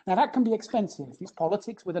airline. Now that can be expensive. It's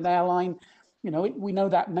politics with an airline. We know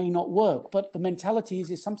that may not work, but the mentality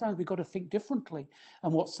is sometimes we've got to think differently.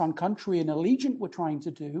 And what Sun Country and Allegiant were trying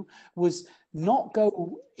to do was not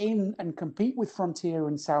go in and compete with Frontier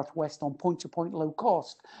and Southwest on point-to-point low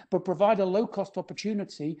cost, but provide a low-cost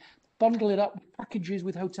opportunity, bundle it up with packages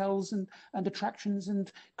with hotels and attractions.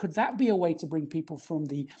 And could that be a way to bring people from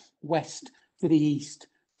the west to the east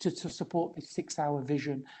to support this 6-hour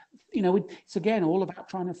vision? It's again all about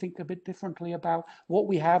trying to think a bit differently about what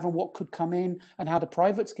we have and what could come in and how the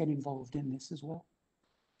privates get involved in this as well.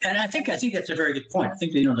 And I think that's a very good point. I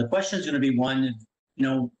think, the question is going to be one,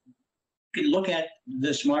 you can look at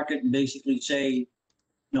this market and basically say,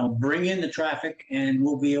 bring in the traffic and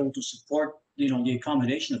we'll be able to support, the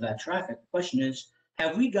accommodation of that traffic. The question is,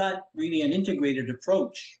 have we got really an integrated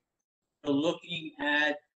approach to looking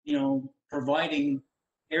at, providing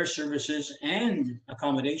air services and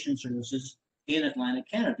accommodation services in Atlantic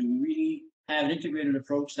Canada? Do we really have an integrated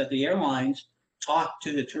approach that the airlines talk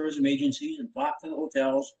to the tourism agencies and talk to the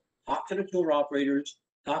hotels, talk to the tour operators,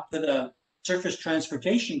 talk to the surface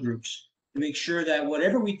transportation groups to make sure that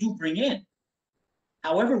whatever we do bring in,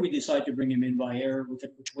 however we decide to bring them in by air with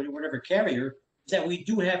whatever carrier, is that we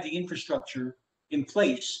do have the infrastructure in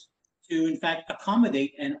place to, in fact,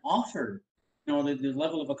 accommodate and offer, the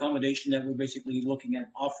level of accommodation that we're basically looking at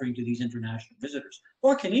offering to these international visitors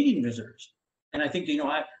or Canadian visitors. And I think,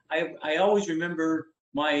 I always remember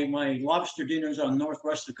my lobster dinners on North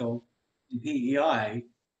Rustico in PEI,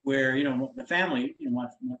 where, the family, my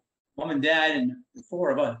mom and dad and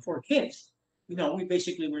four kids, we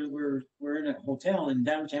basically were in a hotel in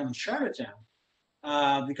downtown Charlottetown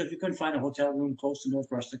because we couldn't find a hotel room close to North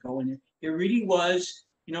Rustico, and it really was,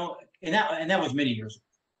 and that was many years ago.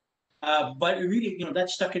 But it really, that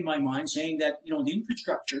stuck in my mind, saying that the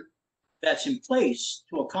infrastructure that's in place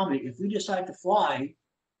to accommodate, if we decide to fly,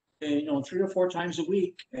 3 or 4 times a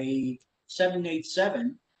week, a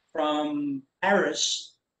 787 from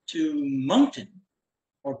Paris to Moncton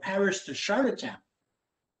or Paris to Charlottetown,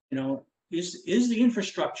 is the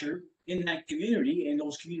infrastructure in that community and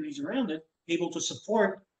those communities around it able to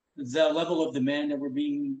support the level of demand that we're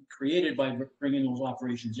being created by bringing those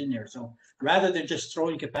operations in there? So rather than just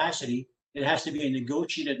throwing capacity, it has to be a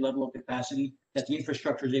negotiated level of capacity that the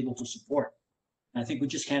infrastructure is able to support. And I think we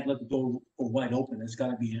just can't let the door go wide open. There's got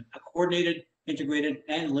to be a coordinated, integrated,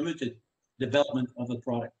 and limited development of the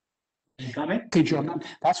product. Any comment? Okay, John.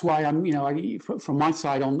 That's why I'm, from my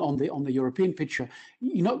side on the European picture,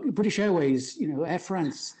 British Airways, Air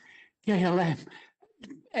France, KLM,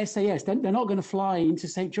 SAS, they're not going to fly into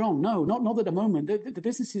St. John. No, not at the moment. The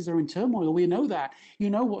businesses are in turmoil. We know that.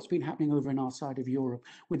 What's been happening over in our side of Europe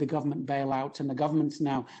with the government bailout and the government's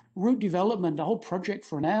now route development. The whole project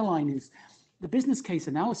for an airline is, the business case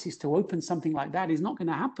analysis to open something like that is not going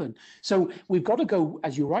to happen. So we've got to go,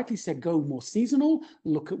 as you rightly said, go more seasonal,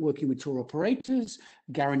 look at working with tour operators,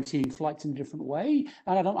 guaranteeing flights in a different way.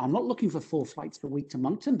 And I'm not looking for 4 flights per week to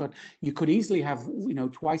Moncton, but you could easily have,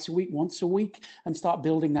 twice a week, once a week, and start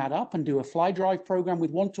building that up and do a fly drive program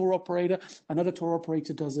with one tour operator. Another tour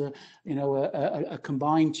operator does a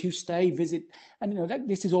combined 2-stay visit. And,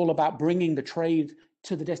 this is all about bringing the trade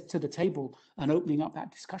to the table and opening up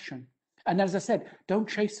that discussion. And as I said, don't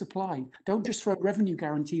chase supply. Don't just throw revenue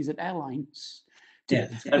guarantees at airlines.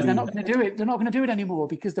 Because they're not going to do it. They're not going to do it anymore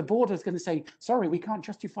because the board is going to say, sorry, we can't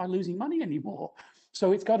justify losing money anymore.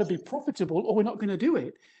 So it's got to be profitable or we're not going to do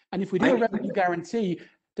it. And if we do a revenue guarantee,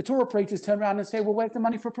 the tour operators turn around and say, well, where's the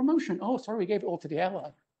money for promotion? Oh, sorry, we gave it all to the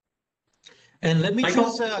airline. And let me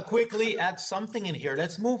just quickly add something in here.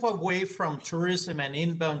 Let's move away from tourism and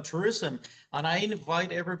inbound tourism. And I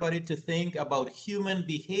invite everybody to think about human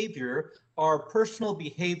behavior, our personal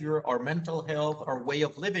behavior, our mental health, our way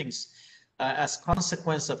of living as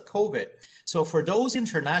consequence of COVID. So for those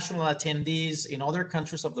international attendees in other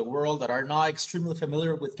countries of the world that are not extremely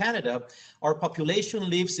familiar with Canada, our population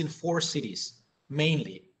lives in 4 cities,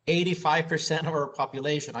 mainly. 85% of our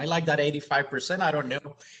population. I like that 85%. I don't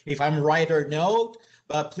know if I'm right or no,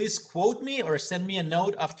 but please quote me or send me a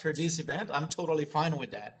note after this event. I'm totally fine with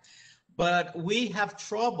that. But we have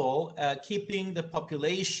trouble keeping the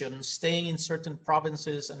population staying in certain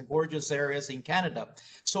provinces and gorgeous areas in Canada.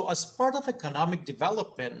 So as part of economic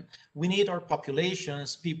development, we need our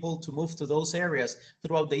populations, people to move to those areas.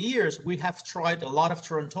 Throughout the years, we have tried, a lot of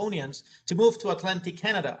Torontonians, to move to Atlantic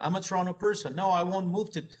Canada. I'm a Toronto person. No, I won't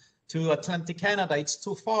move to Atlantic Canada. It's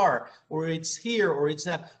too far, or it's here, or it's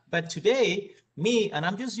that. But today, and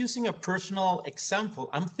I'm just using a personal example,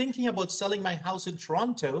 I'm thinking about selling my house in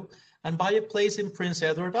Toronto and buy a place in Prince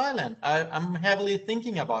Edward Island. I'm heavily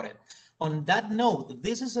thinking about it. On that note,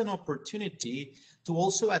 this is an opportunity to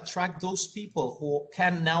also attract those people who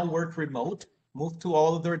can now work remote, move to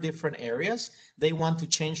all of their different areas. They want to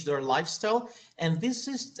change their lifestyle. And this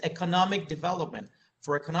is economic development.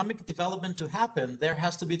 For economic development to happen, there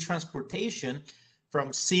has to be transportation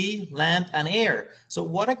from sea, land, and air. So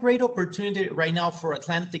what a great opportunity right now for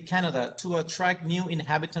Atlantic Canada to attract new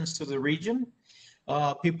inhabitants to the region.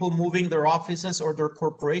 People moving their offices or their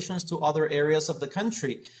corporations to other areas of the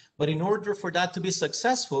country. But in order for that to be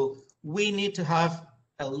successful, we need to have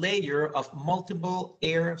a layer of multiple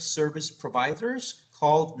air service providers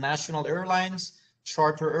called national airlines,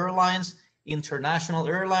 charter airlines, international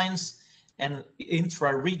airlines, and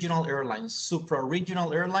intra-regional airlines,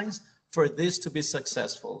 supra-regional airlines for this to be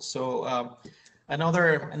successful. So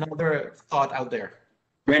another thought out there.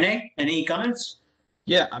 Rene, any comments?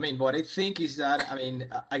 Yeah, I mean, what I think is that, I mean,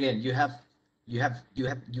 again,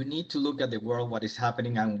 you need to look at the world, what is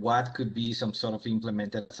happening, and what could be some sort of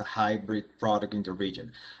implemented as a hybrid product in the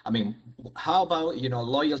region. I mean, how about,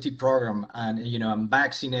 loyalty program and, and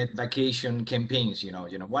vaccinate vacation campaigns,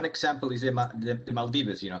 one example is the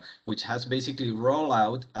Maldives, which has basically rolled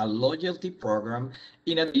out a loyalty program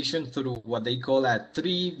in addition through what they call a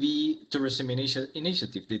 3V tourism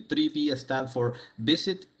initiative. The 3V stands for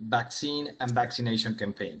visit, vaccine, and vaccination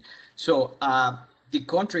campaign. So, the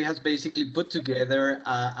country has basically put together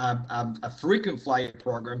a frequent flyer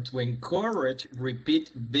program to encourage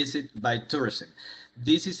repeat visit by tourism.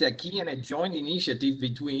 This is a key and a joint initiative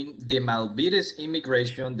between the Maldives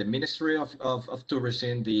Immigration, the Ministry of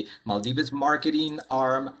Tourism, the Maldives Marketing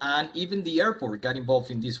Arm, and even the airport got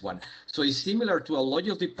involved in this one. So it's similar to a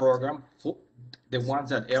loyalty program for the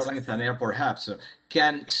ones that airlines and airport have. So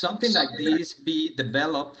can something like this be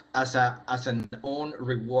developed as an own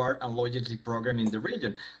reward and loyalty program in the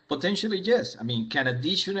region? Potentially, yes. I mean, can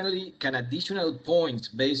additional points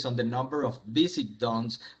based on the number of visit done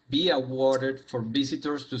be awarded for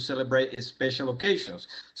visitors to celebrate special occasions,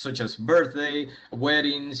 such as birthday,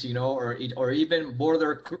 weddings, or even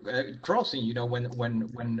border crossing,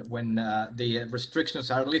 when the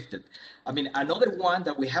restrictions are lifted. I mean, another one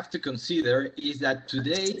that we have to consider is that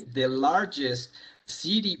today the largest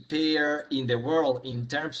city pair in the world in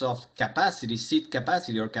terms of capacity, seat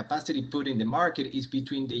capacity or capacity put in the market is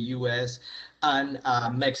between the US and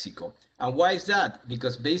Mexico. And why is that?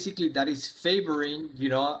 Because basically that is favoring,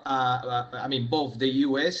 I mean, both the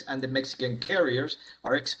US and the Mexican carriers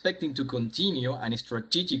are expecting to continue and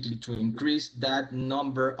strategically to increase that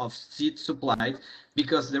number of seat supplies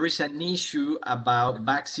because there is an issue about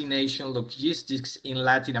vaccination logistics in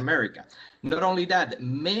Latin America. Not only that,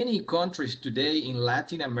 many countries today in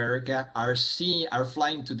Latin America are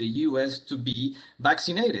flying to the US to be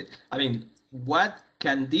vaccinated. I mean, what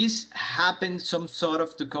can this happen? Some sort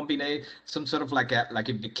of to combine some sort of like a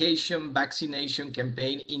vacation vaccination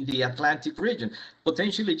campaign in the Atlantic region?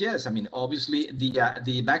 Potentially, yes. I mean, obviously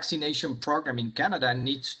the vaccination program in Canada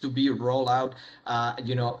needs to be rolled out,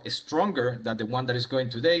 stronger than the one that is going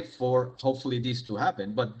today for hopefully this to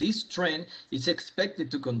happen. But this trend is expected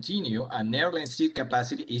to continue, and airline seat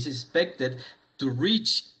capacity is expected to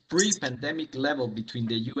reach pre-pandemic level between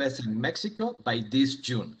the US and Mexico by this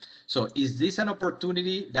June. So is this an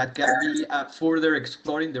opportunity that can be further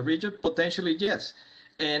explored in the region? Potentially, yes.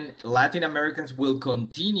 And Latin Americans will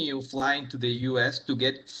continue flying to the US to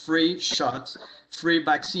get free shots, free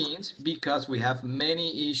vaccines, because we have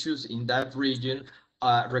many issues in that region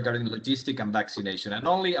regarding logistic and vaccination. And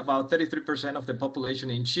only about 33% of the population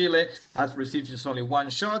in Chile has received just only one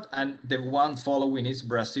shot, and the one following is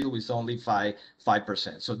Brazil with only 5%.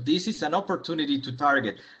 So this is an opportunity to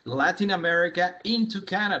target Latin America into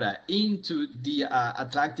Canada, into the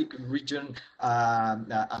Atlantic region,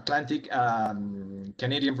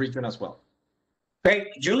 Canadian region as well.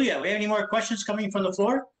 Great. Julia, we have any more questions coming from the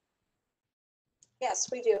floor? Yes,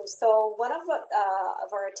 we do. So one of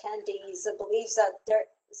our attendees believes that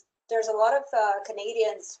there's a lot of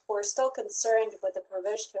Canadians who are still concerned with the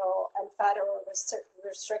provincial and federal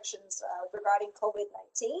restrictions regarding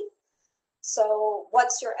COVID-19. So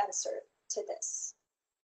what's your answer to this?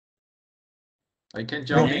 I can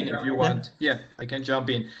jump in if you want. Yeah, I can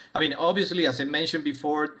jump in. I mean, obviously, as I mentioned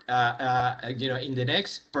before, in the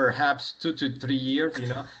next perhaps 2 to 3 years,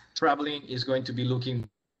 traveling is going to be looking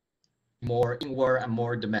more inward and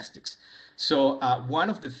more domestics. So one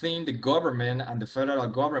of the things the government and the federal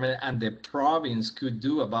government and the province could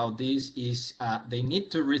do about this is they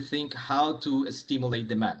need to rethink how to stimulate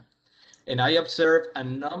demand. And I observed a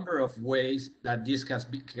number of ways that this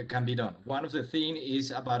can be done. One of the things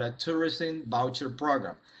is about a tourism voucher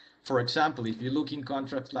program. For example, if you look in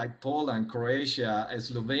countries like Poland, Croatia,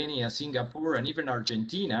 Slovenia, Singapore, and even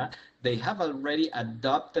Argentina, they have already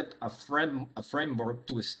adopted a framework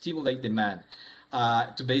to stimulate demand.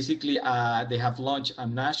 They have launched a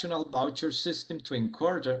national voucher system to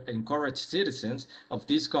encourage citizens of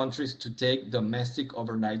these countries to take domestic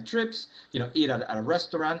overnight trips, eat at a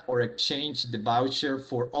restaurant or exchange the voucher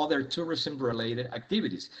for other tourism-related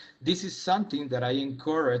activities. This is something that I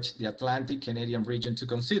encourage the Atlantic Canadian region to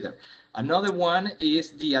consider. Another one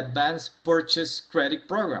is the Advanced Purchase Credit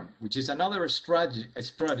Program, which is another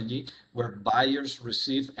strategy where buyers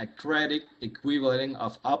receive a credit equivalent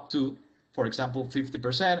of up to for example,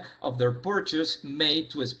 50% of their purchase made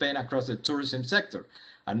to spend across the tourism sector.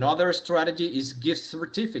 Another strategy is gift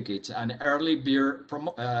certificates and early bird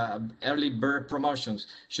promotions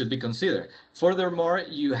should be considered. Furthermore,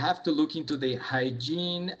 you have to look into the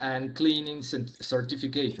hygiene and cleaning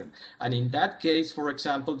certification. And in that case, for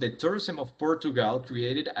example, the Tourism of Portugal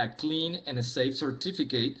created a clean and a safe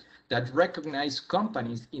certificate that recognize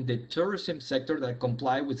companies in the tourism sector that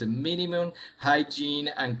comply with the minimum hygiene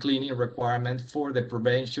and cleaning requirement for the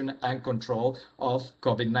prevention and control of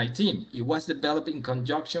COVID-19. It was developed in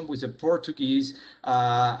conjunction with the Portuguese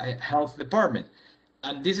health department.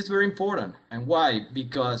 And this is very important. And why?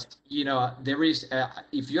 Because, you know, there is,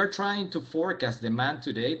 if you're trying to forecast demand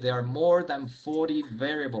today, there are more than 40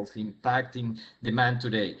 variables impacting demand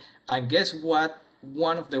today. And guess what?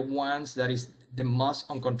 One of the ones that is the most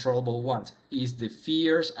uncontrollable ones is the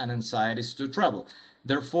fears and anxieties to travel.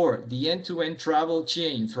 Therefore, the end-to-end travel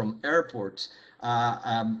chain from airports,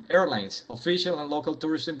 airlines, official and local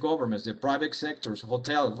tourism governments, the private sectors,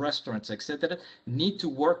 hotels, restaurants, etc., need to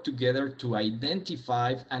work together to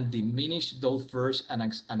identify and diminish those fears and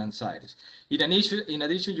anxieties. In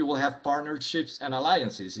addition, you will have partnerships and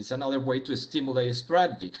alliances. It's another way to stimulate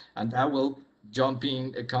strategy, and that will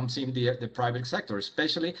comes in the private sector,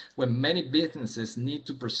 especially when many businesses need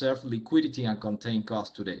to preserve liquidity and contain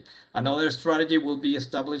costs today. Another strategy will be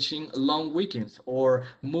establishing long weekends or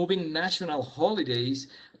moving national holidays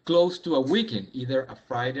close to a weekend, either a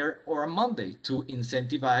Friday or a Monday, to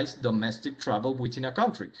incentivize domestic travel within a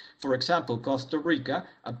country. For example, Costa Rica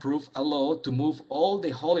approved a law to move all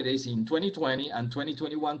the holidays in 2020 and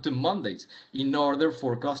 2021 to Mondays in order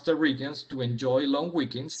for Costa Ricans to enjoy long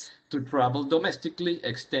weekends, to travel domestically,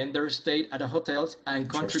 extend their stay at hotels, and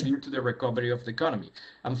contribute to the recovery of the economy.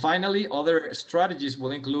 And finally, other strategies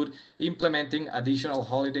will include implementing additional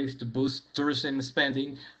holidays to boost tourism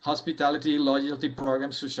spending, hospitality loyalty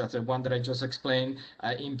programs such as the one that I just explained,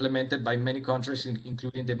 implemented by many countries,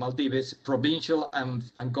 including the Maldives, provincial and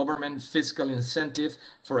government fiscal incentives,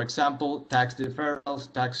 for example, tax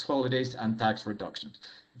deferrals, tax holidays, and tax reductions.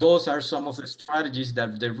 Those are some of the strategies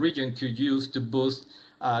that the region could use to boost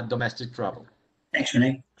domestic travel. Thanks,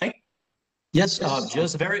 Renee. Okay. Yes,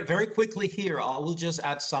 just very quickly here, I will just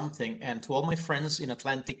add something. And to all my friends in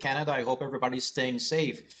Atlantic Canada, I hope everybody's staying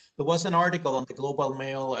safe. There was an article on the Global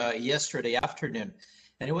Mail yesterday afternoon,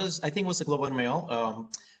 and it was, I think it was the Global Mail,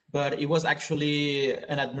 but it was actually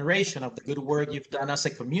an admiration of the good work you've done as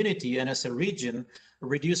a community and as a region,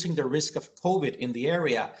 reducing the risk of COVID in the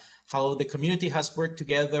area. How the community has worked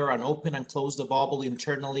together and open and close the bubble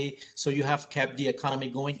internally, so you have kept the economy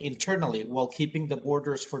going internally while keeping the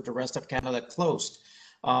borders for the rest of Canada closed.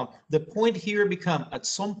 The point here becomes, at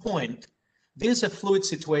some point, this is a fluid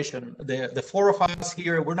situation. The four of us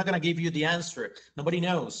here, we're not going to give you the answer. Nobody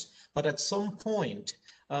knows. But at some point,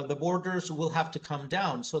 the borders will have to come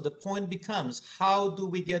down. So the point becomes, how do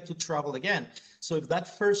we get to travel again? So if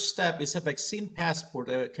that first step is a vaccine passport,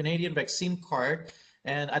 a Canadian vaccine card,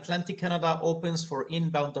 and Atlantic Canada opens for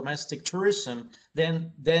inbound domestic tourism,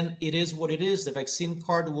 then it is what it is. The vaccine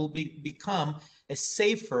card will become a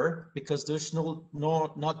safer, because there's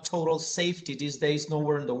not total safety these days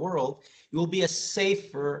nowhere in the world. It will be a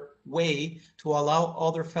safer way to allow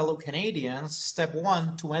other fellow Canadians, step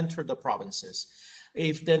one, to enter the provinces.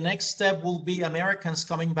 If the next step will be Americans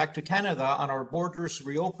coming back to Canada and our borders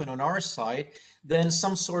reopen on our side, then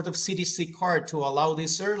some sort of CDC card to allow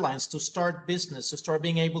these airlines to start business, to start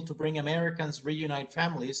being able to bring Americans, reunite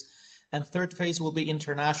families. And third phase will be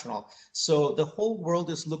international. So the whole world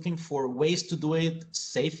is looking for ways to do it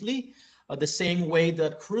safely, the same way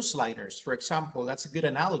that cruise liners, for example, that's a good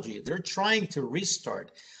analogy. They're trying to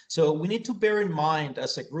restart. So we need to bear in mind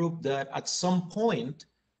as a group that at some point,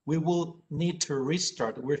 we will need to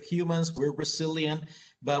restart. We're humans, we're resilient,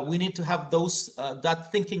 but we need to have those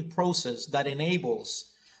that thinking process that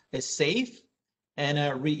enables a safe and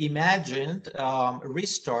a reimagined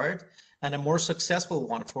restart, and a more successful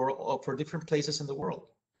one for different places in the world.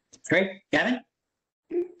 Great. Gavin?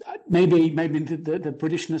 Maybe the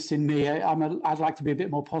Britishness in me, I'd like to be a bit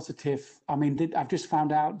more positive. I mean, I've just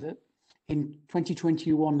found out that in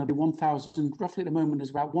 2021, there'll be 1,000, roughly at the moment,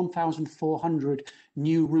 there's about 1,400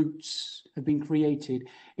 new routes have been created.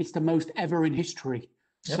 It's the most ever in history.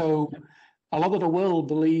 Yep. So a lot of the world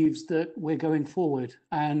believes that we're going forward,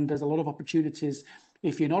 and there's a lot of opportunities.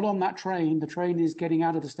 If you're not on that train, the train is getting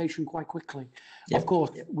out of the station quite quickly. Yep. Of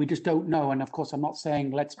course, we just don't know. And of course, I'm not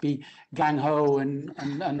saying let's be gang-ho and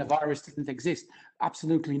the virus doesn't exist.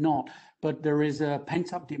 Absolutely not. But there is a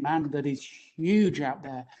pent-up demand that is huge out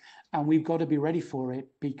there. And we've got to be ready for it,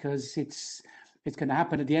 because it's going to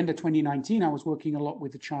happen. At the end of 2019, I was working a lot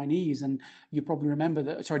with the Chinese, and you probably remember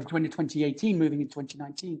that, sorry, 2018, moving into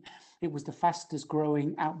 2019, it was the fastest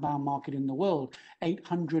growing outbound market in the world.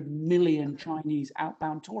 800 million Chinese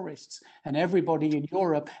outbound tourists, and everybody in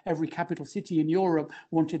Europe, every capital city in Europe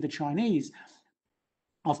wanted the Chinese.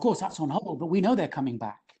 Of course, that's on hold, but we know they're coming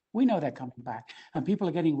back. We know they're coming back, and people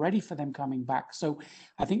are getting ready for them coming back. So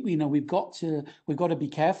I think, you know, we've got to be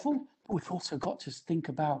careful, but we've also got to think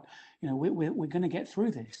about, you know, we're going to get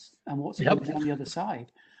through this, and what's going to be on the other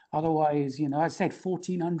side. Otherwise, you know, I said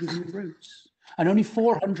 1,400 new routes, and only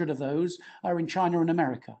 400 of those are in China and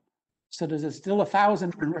America. So there's still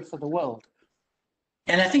 1,000 in the rest of the world.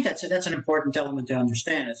 And I think that's an important element to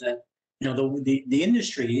understand, is that, you know, the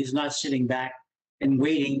industry is not sitting back and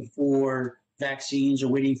waiting for vaccines or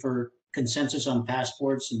waiting for consensus on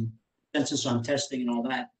passports and consensus on testing and all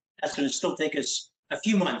that. That's going to still take us a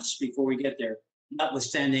few months before we get there,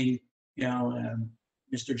 notwithstanding, you know,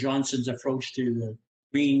 Mr. Johnson's approach to the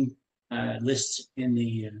green lists in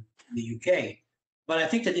the UK. But I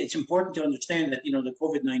think that it's important to understand that, you know, the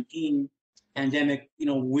COVID-19 pandemic, you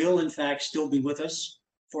know, will in fact still be with us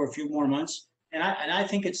for a few more months. And I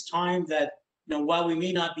think it's time that, you know, while we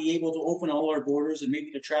may not be able to open all our borders and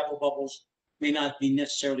maybe the travel bubbles may not be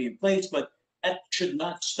necessarily in place, but that should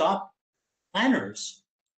not stop planners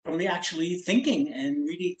from actually thinking and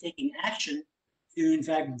really taking action to, in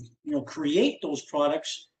fact, you know, create those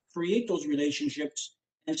products, create those relationships,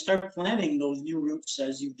 and start planning those new routes,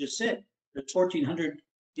 as you just said. There's 1,400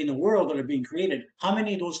 in the world that are being created. How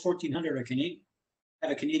many of those 1,400 are Canadian,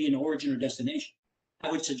 have a Canadian origin or destination?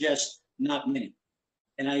 I would suggest not many.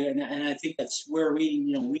 And I think that's where we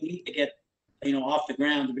need to get, you know, off the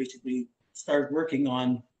ground to basically start working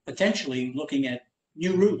on potentially looking at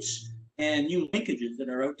new routes and new linkages that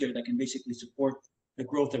are out there that can basically support the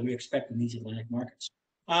growth that we expect in these Atlantic markets.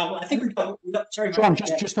 I think we've got sorry, John,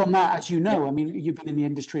 just on that, as you know, I mean, you've been in the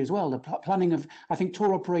industry as well. The planning of, I think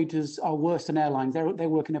tour operators are worse than airlines. They're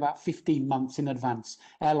working about 15 months in advance.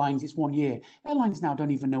 Airlines, it's 1 year. Airlines now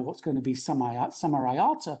don't even know what's going to be summer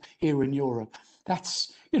IATA here in Europe.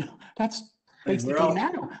 That's, you know, that's basically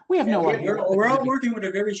now. We have no idea. We're all working with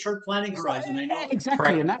a very short planning horizon, I know.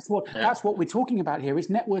 Exactly, and that's what we're talking about here. Is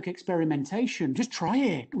network experimentation. Just try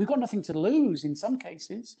it. We've got nothing to lose in some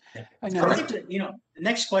cases. I know. I think, you know, the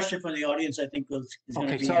next question from the audience, I think, is going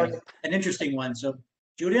to be an interesting one. So,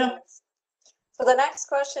 Julia? So the next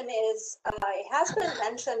question is, it has been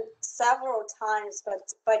mentioned several times, but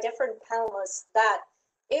by different panelists, that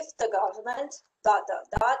if the government ...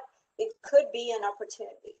 it could be an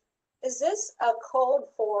opportunity. Is this a code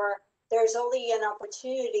for there's only an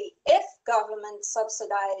opportunity if government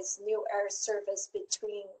subsidize new air service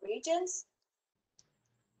between regions?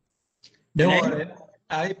 No,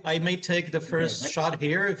 I may take the first shot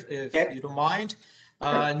here if you don't mind.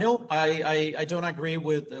 No, I don't agree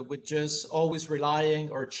with just always relying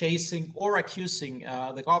or chasing or accusing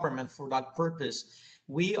the government for that purpose.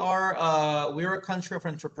 We're a country of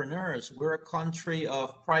entrepreneurs. We're a country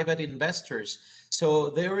of private investors. So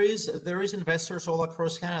there is investors all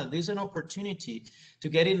across Canada. There's an opportunity to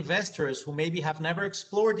get investors who maybe have never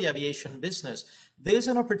explored the aviation business. There's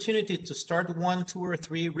an opportunity to start 1, 2, or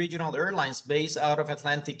 3 regional airlines based out of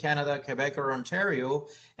Atlantic Canada, Quebec, or Ontario,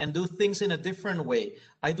 and do things in a different way.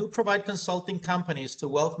 I do provide consulting companies to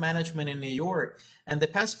wealth management in New York. And the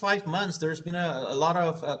past 5 months, there's been a lot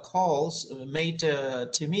of calls made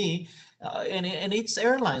to me, and it's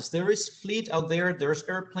airlines. There is fleet out there. There's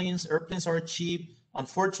airplanes. Airplanes are cheap.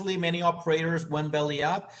 Unfortunately, many operators went belly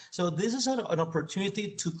up. So this is an opportunity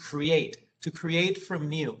to create from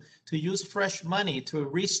new, to use fresh money to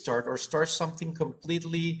restart or start something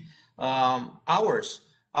completely ours,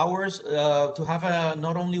 to have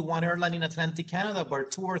not only one airline in Atlantic Canada, but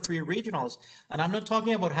 2 or 3 regionals. And I'm not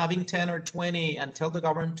talking about having 10 or 20 and tell the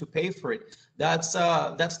government to pay for it. That's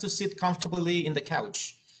to sit comfortably in the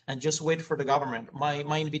couch and just wait for the government.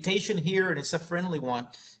 My invitation here, and it's a friendly one,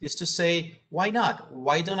 is to say, why not?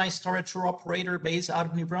 Why don't I start a tour operator based out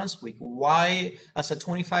of New Brunswick? Why, as a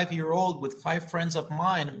 25-year-old with 5 friends of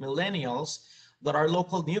mine, millennials, that are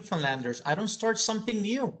local Newfoundlanders, I don't start something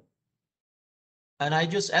new? And I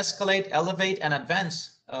just escalate, elevate, and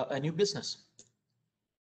advance a new business.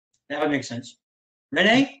 That would make sense.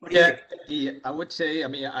 Rene, what do you Yeah, think? yeah, I would say, I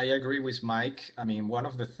mean, I agree with Mike. I mean, one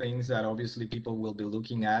of the things that obviously people will be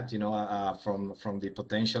looking at, from the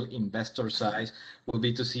potential investor side, will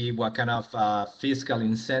be to see what kind of fiscal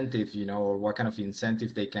incentive, or what kind of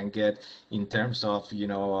incentive they can get in terms of,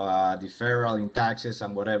 deferral in taxes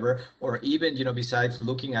and whatever, or even, besides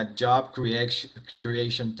looking at job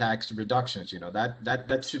creation tax reductions,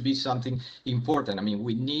 that should be something important. I mean,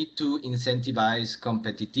 we need to incentivize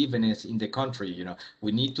competitiveness in the country,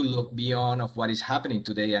 we need to look beyond of what is happening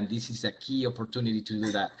today, and this is a key opportunity to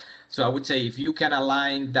do that. So I would say if you can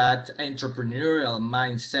align that entrepreneurial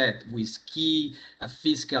mindset with key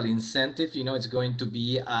fiscal incentive, it's going to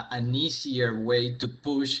be an easier way to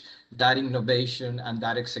push that innovation and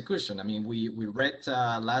that execution. I mean, we read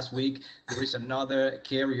last week, there is another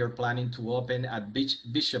carrier planning to open at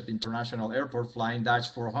Bishop International Airport, flying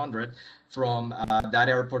Dash 400 from that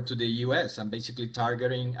airport to the US, and basically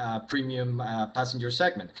targeting premium passenger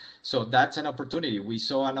segment. So that's an opportunity. We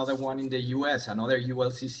saw another one in the US, another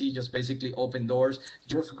ULCC just basically open doors,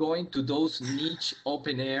 just going to those niche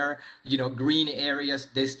open air, green areas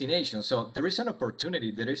destinations. So there is an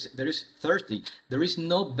opportunity. There is thirsty. There is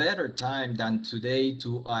no better time than today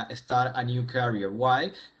to start a new carrier.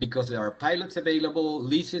 Why? Because there are pilots available,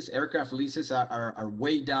 leases, aircraft leases are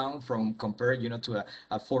way down from compared, to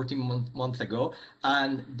a 14-month ago,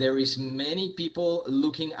 and there is many people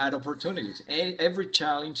looking at opportunities. Every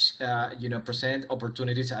challenge, present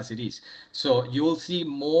opportunities as it is. So you will see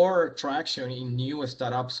more traction in new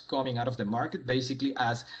startups coming out of the market, basically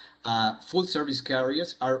as full service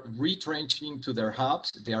carriers are retrenching to their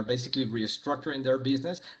hubs. They are basically restructuring their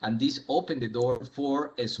business, and this opened the door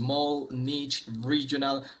for a small niche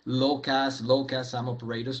regional low cost some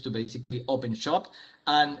operators to basically open shop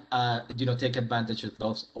and take advantage of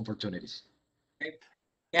those opportunities.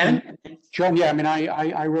 Kevin? John, yeah, I mean,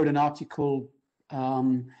 I wrote an article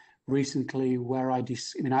recently where I've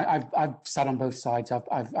sat on both sides.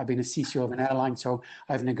 I've been a CCO of an airline, so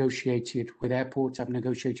I've negotiated with airports, I've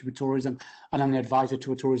negotiated with tourism, and I'm the advisor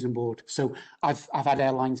to a tourism board. So I've had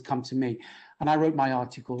airlines come to me, and I wrote my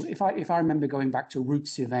article. If I remember going back to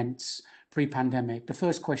Roots events pre-pandemic, the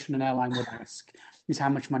first question an airline would ask is, how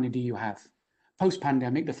much money do you have?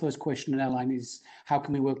 Post-pandemic, the first question an airline is, how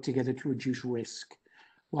can we work together to reduce risk?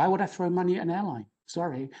 Why would I throw money at an airline?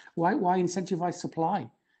 Sorry. Why incentivize supply?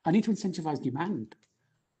 I need to incentivize demand.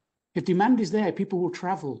 If demand is there, people will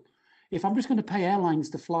travel. If I'm just going to pay airlines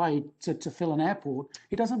to fly to fill an airport,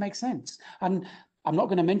 it doesn't make sense. And I'm not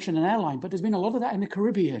going to mention an airline, but there's been a lot of that in the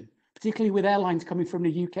Caribbean, particularly with airlines coming from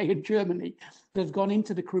the UK and Germany. They've gone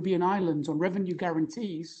into the Caribbean islands on revenue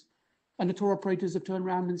guarantees, and the tour operators have turned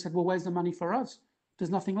around and said, well, where's the money for us? There's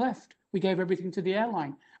nothing left. We gave everything to the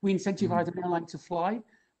airline. We incentivized an airline to fly,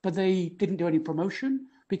 but they didn't do any promotion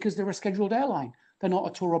because they're a scheduled airline. They're not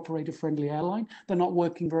a tour operator friendly airline. They're not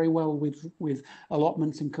working very well with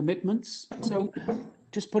allotments and commitments. So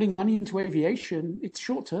just putting money into aviation, it's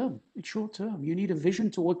short term. It's short term. You need a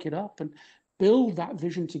vision to work it up and build that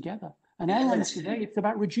vision together. And airlines today, it's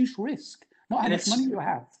about reduced risk, not how much money you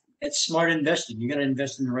have. It's smart investing. You got to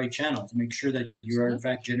invest in the right channel to make sure that you are in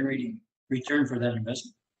fact generating return for that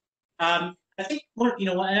investment. I think, and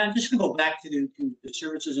I'm just going to go back to the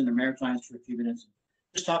services and the Maritimes for a few minutes.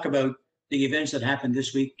 Just talk about the events that happened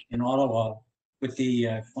this week in Ottawa with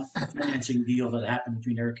the financing deal that happened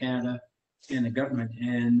between Air Canada and the government,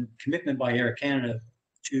 and commitment by Air Canada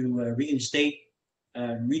to reinstate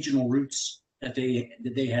regional routes that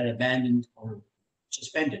they had abandoned or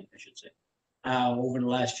suspended, I should say, over the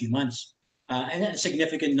last few months. And a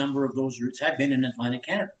significant number of those routes have been in Atlantic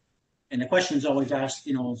Canada. And the question is always asked,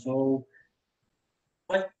 so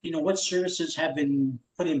what services have been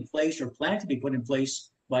put in place or planned to be put in place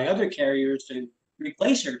by other carriers to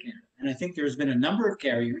replace Air Canada? And I think there's been a number of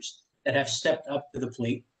carriers that have stepped up to the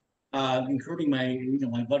plate, including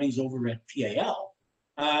my buddies over at PAL,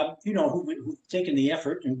 who've taken the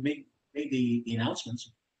effort and made the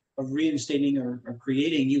announcements of reinstating or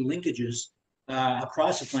creating new linkages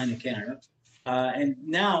across Atlantic Canada. And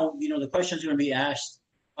now, the question is going to be asked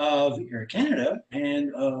of Air Canada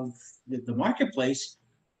and of the marketplace.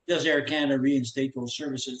 Does Air Canada reinstate those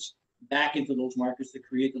services back into those markets to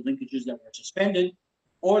create the linkages that were suspended?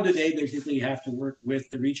 Or do they basically have to work with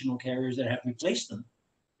the regional carriers that have replaced them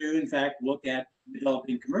to, in fact, look at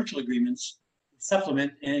developing commercial agreements,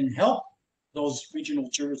 supplement and help those regional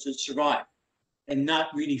services survive and not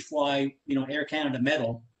really fly, Air Canada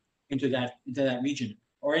metal into that region,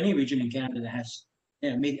 or any region in Canada that has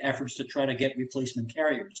made efforts to try to get replacement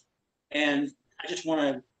carriers? And I just want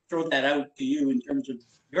to throw that out to you in terms of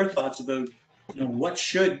your thoughts about, what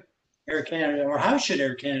should Air Canada, or how should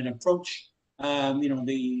Air Canada approach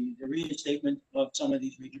the reinstatement of some of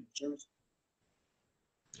these regional services.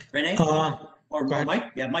 Rene or go ahead.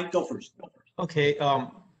 Mike? Yeah, Mike, go first. Okay,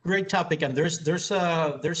 great topic. And there's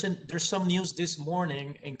some news this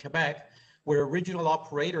morning in Quebec where a regional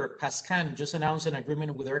operator, Pascan, just announced an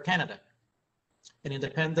agreement with Air Canada, an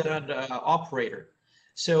independent operator.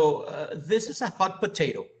 So this is a hot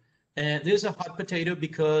potato. And this is a hot potato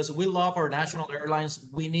because we love our national airlines.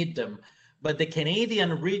 We need them. But the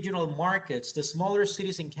Canadian regional markets, the smaller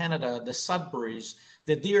cities in Canada, the Sudburys,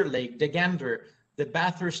 the Deer Lake, the Gander, the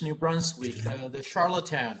Bathurst, New Brunswick, the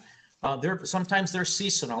Charlottetown, sometimes they're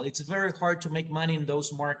seasonal. It's very hard to make money in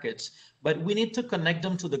those markets, but we need to connect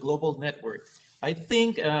them to the global network. I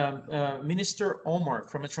think Minister Omar,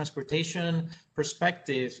 from a transportation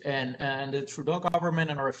perspective, and the Trudeau government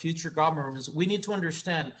and our future governments, we need to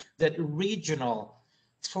understand that regional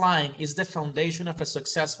flying is the foundation of a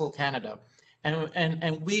successful Canada.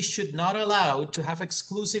 And we should not allow to have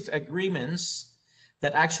exclusive agreements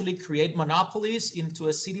that actually create monopolies into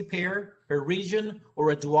a city pair, a region, or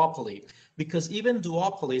a duopoly. Because even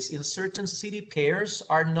duopolies in certain city pairs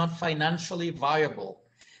are not financially viable.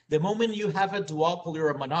 The moment you have a duopoly or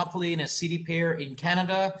a monopoly in a city pair in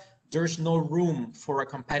Canada, there's no room for a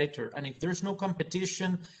competitor. And if there's no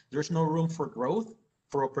competition, there's no room for growth,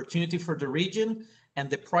 for opportunity for the region, and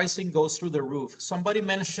the pricing goes through the roof. Somebody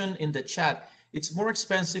mentioned in the chat, it's more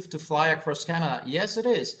expensive to fly across Canada. Yes, it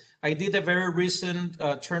is. I did a very recent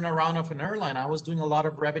turnaround of an airline. I was doing a lot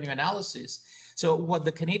of revenue analysis. So what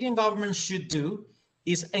the Canadian government should do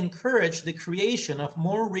is encourage the creation of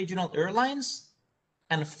more regional airlines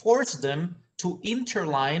and force them to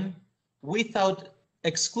interline without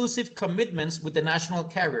exclusive commitments with the national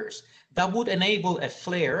carriers. That would enable a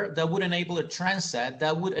Flair, that would enable a Transat,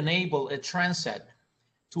 that would enable a Transat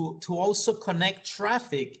to also connect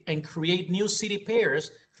traffic and create new city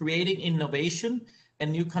pairs, creating innovation and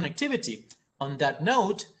new connectivity. On that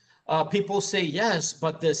note, people say, yes,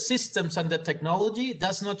 but the systems and the technology,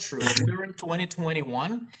 that's not true. We're in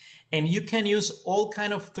 2021, and you can use all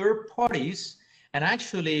kind of third parties. And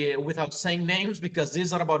actually, without saying names, because this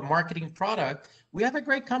is not about marketing product, we have a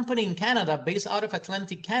great company in Canada, based out of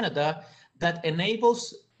Atlantic Canada, that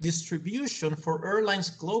enables distribution for airlines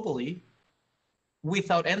globally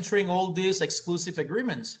without entering all these exclusive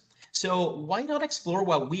agreements. So why not explore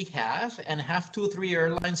what we have and have 2-3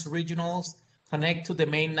 airlines regionals connect to the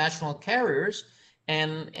main national carriers,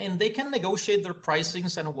 and they can negotiate their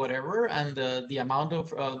pricings and whatever, and the amount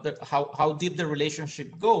of how deep the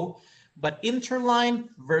relationship go. But interline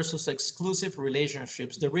versus exclusive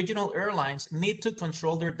relationships, the regional airlines need to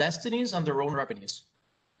control their destinies and their own revenues.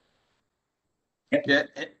 Yeah,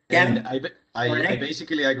 and I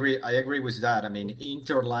basically agree. I agree with that. I mean,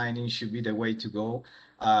 interlining should be the way to go.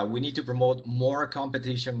 We need to promote more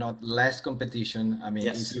competition, not less competition. I mean,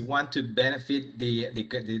 Yes. if you want to benefit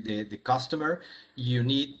the customer, you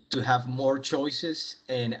need to have more choices.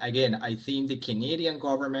 And again, I think the Canadian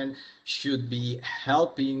government should be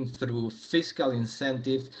helping through fiscal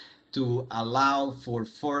incentive to allow for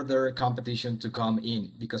further competition to come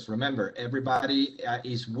in. Because remember, everybody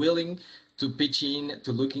is willing to pitch in,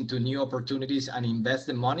 to look into new opportunities and invest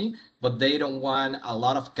the money, but they don't want a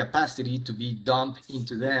lot of capacity to be dumped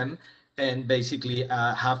into them and basically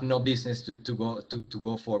have no business to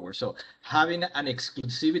go forward. So having an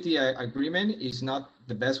exclusivity agreement is not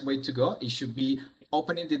the best way to go. It should be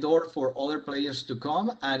opening the door for other players to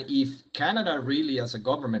come. And if Canada really, as a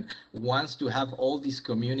government, wants to have all this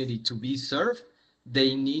community to be served,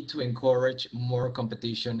 they need to encourage more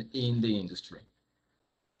competition in the industry.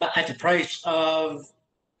 But at the price of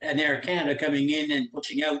an Air Canada coming in and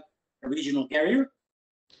pushing out a regional carrier?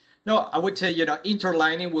 No, I would say,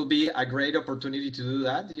 interlining will be a great opportunity to do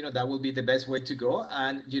that. That will be the best way to go.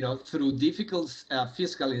 And, through difficult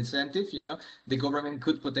fiscal incentive, the government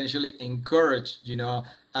could potentially encourage,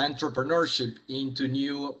 entrepreneurship into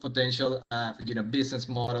new potential, business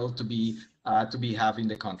model to be having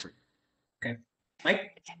the country. Okay.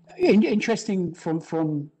 Mike? Interesting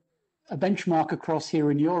from a benchmark across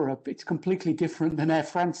here in Europe, it's completely different than Air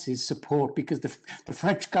France's support, because the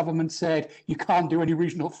French government said you can't do any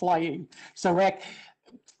regional flying. So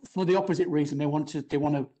for the opposite reason, they want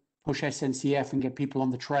to push SNCF and get people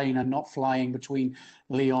on the train and not flying between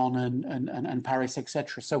Lyon and Paris,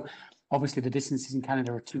 etc. So obviously the distances in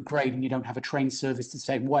Canada are too great and you don't have a train service the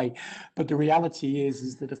same way. But the reality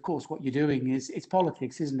is that, of course, what you're doing is it's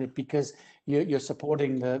politics, isn't it? Because you're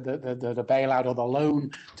supporting the bailout or the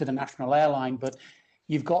loan to the national airline, but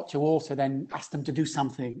you've got to also then ask them to do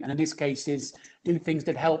something. And in this case is do things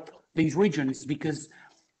that help these regions, because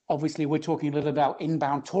obviously we're talking a little about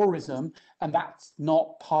inbound tourism, and that's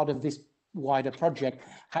not part of this wider project.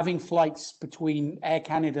 Having flights between Air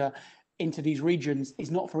Canada into these regions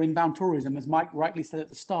is not for inbound tourism, as Mike rightly said at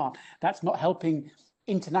the start. That's not helping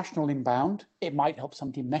international inbound. It might help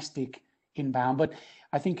some domestic inbound, but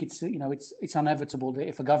I think it's, you know, it's inevitable that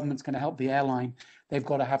if a government's going to help the airline, they've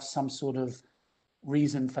got to have some sort of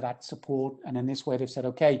reason for that support. And in this way, they've said,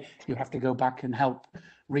 okay, you have to go back and help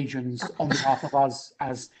regions on behalf of us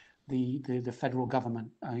as the federal government.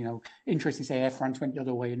 You know, interesting to say Air France went the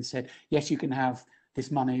other way and said, yes, you can have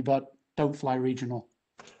this money, but don't fly regional.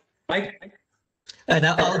 Mike? And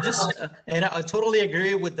I'll just, and I totally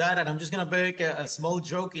agree with that. And I'm just going to make a small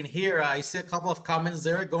joke in here. I see a couple of comments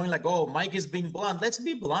there going like, oh, Mike is being blunt. Let's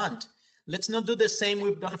be blunt. Let's not do the same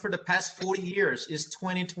we've done for the past 40 years. It's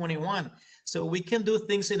 2021. So we can do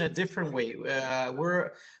things in a different way.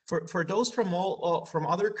 For those from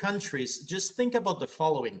other countries, just think about the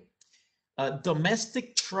following.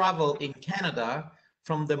 Domestic travel in Canada,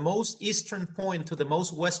 from the most eastern point to the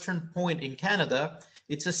most western point in Canada,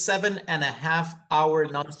 it's a 7.5-hour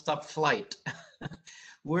nonstop flight.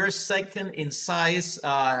 We're second in size,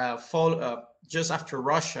 just after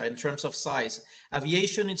Russia in terms of size.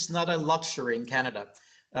 Aviation is not a luxury in Canada.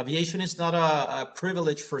 Aviation is not a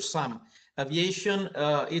privilege for some. Aviation,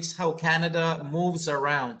 it's how Canada moves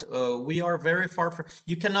around. We are very far from,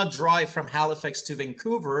 you cannot drive from Halifax to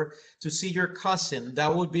Vancouver to see your cousin.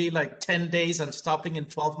 That would be like 10 days and stopping in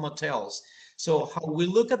 12 motels. So how we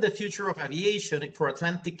look at the future of aviation for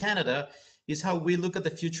Atlantic Canada is how we look at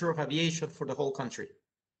the future of aviation for the whole country.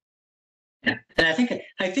 Yeah. And I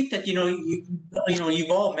think that, you know,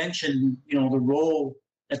 you've all mentioned, you know, the role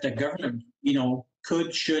that the government, you know,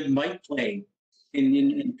 could, should, might play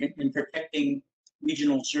in protecting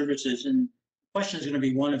regional services. And the question is going to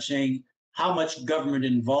be one of saying, how much government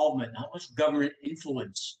involvement, how much government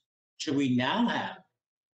influence should we now have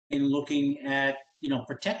in looking at, you know,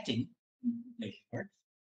 protecting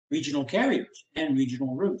regional carriers and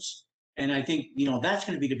regional routes? And I think, you know, that's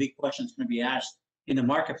going to be the big question that's going to be asked in the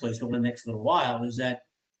marketplace over the next little while, is that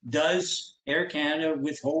does Air Canada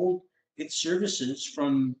withhold its services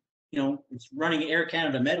from, you know, it's running Air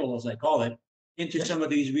Canada metal, as I call it, into some of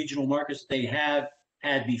these regional markets they have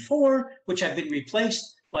had before, which have been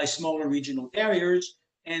replaced by smaller regional carriers,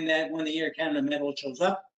 and that when the Air Canada metal shows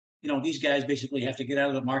up, you know, these guys basically have to get out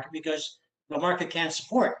of the market because the market can't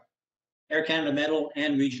support Air Canada metal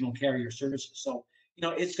and regional carrier services. So, you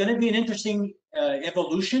know, it's going to be an interesting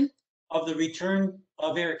evolution of the return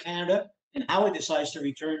of Air Canada and how it decides to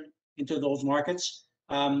return into those markets.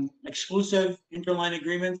 Exclusive interline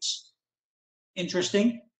agreements,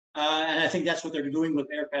 interesting. And I think that's what they're doing with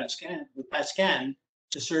Air Pascan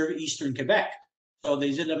to serve Eastern Quebec. So the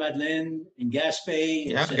Îles-de-la-Madeleine and Gaspé,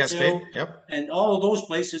 yeah, Gaspé, yep, and all of those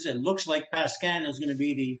places, it looks like Pascan is going to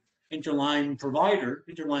be the interline provider,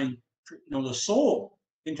 you know, the sole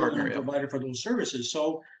interline provider for those services.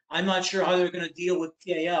 So I'm not sure how they're going to deal with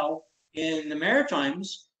PAL in the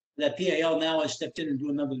Maritimes. That PAL now has stepped in and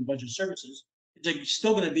doing another bunch of services. It's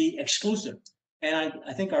still going to be exclusive, and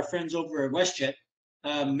I think our friends over at WestJet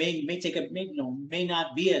may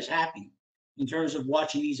not be as happy in terms of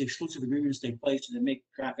watching these exclusive agreements take place and make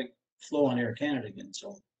traffic flow on Air Canada again.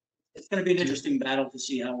 So it's going to be an interesting battle to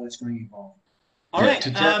see how it's going to evolve. All right.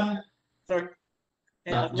 Sorry.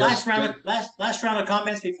 Last round of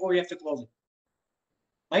comments before we have to close it.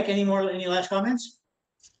 Mike, any last comments?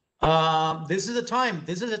 This is a time.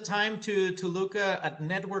 This is a time to look at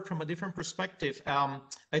network from a different perspective.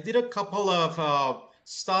 I did a couple of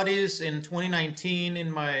studies in 2019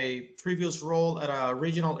 in my previous role at a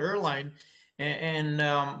regional airline, and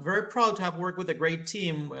very proud to have worked with a great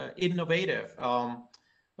team, innovative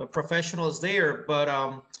professionals there.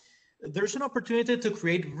 But there's an opportunity to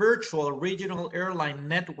create virtual regional airline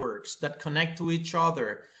networks that connect to each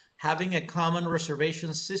other, having a common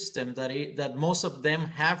reservation system that most of them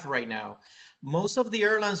have right now. Most of the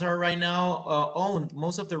airlines are right now owned.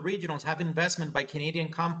 Most of the regionals have investment by Canadian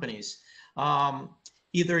companies.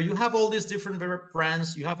 Either you have all these different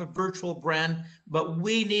brands, you have a virtual brand, but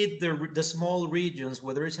we need the small regions,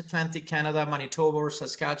 whether it's Atlantic Canada, Manitoba, or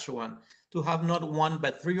Saskatchewan, to have not one,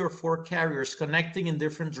 but 3 or 4 carriers connecting in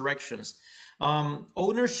different directions.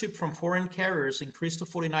 Ownership from foreign carriers increased to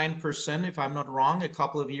 49%, if I'm not wrong, a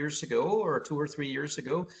couple of years ago, or 2 or 3 years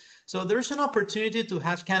ago. So there's an opportunity to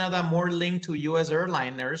have Canada more linked to US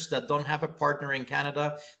airliners that don't have a partner in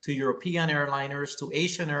Canada, to European airliners, to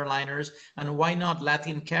Asian airliners, and why not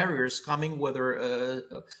Latin carriers coming, whether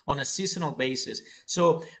on a seasonal basis.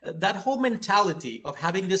 So that whole mentality of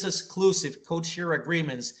having this exclusive code share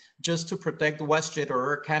agreements just to protect WestJet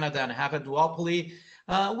or Air Canada and have a duopoly,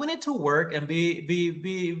 We need to work and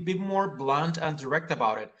be more blunt and direct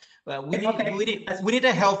about it. We need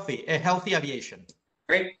a healthy aviation.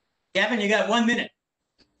 Great. Gavin, you got 1 minute.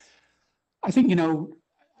 I think,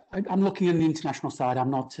 I'm looking at the international side. I'm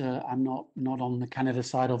not on the Canada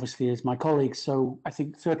side, obviously, as my colleagues. So I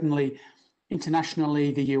think certainly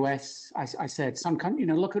internationally, the US, I said,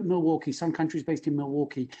 look at Milwaukee, some countries based in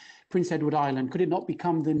Milwaukee, Prince Edward Island. Could it not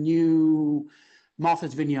become the new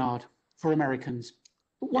Martha's Vineyard for Americans?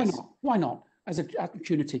 Why not? Why not? As an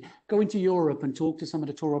opportunity, go into Europe and talk to some of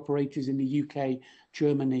the tour operators in the UK,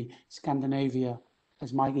 Germany, Scandinavia.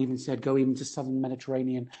 As Mike even said, go even to southern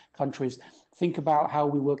Mediterranean countries. Think about how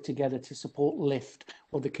we work together to support Lift,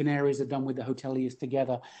 what the Canaries have done with the hoteliers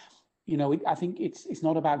together. I think it's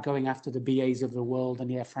not about going after the BAs of the world and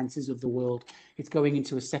the Air Frances of the world. It's going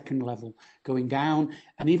into a second level, going down.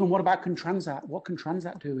 And even what about Transat? What can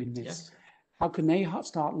Transat do in this? Yes. How can they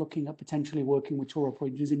start looking at potentially working with tour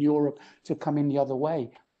operators in Europe to come in the other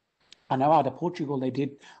way? I know out of Portugal, they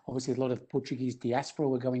did, obviously, a lot of Portuguese diaspora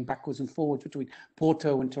were going backwards and forwards between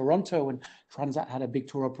Porto and Toronto, and Transat had a big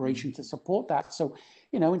tour operation to support that. So,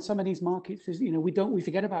 in some of these markets, we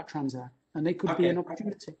forget about Transat, and they could be an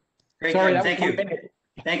opportunity. Great. Sorry, thank you.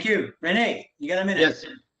 Thank you. Renee, you got a minute. Yes.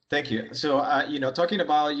 Thank you. So, talking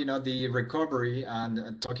about, the recovery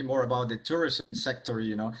and talking more about the tourism sector,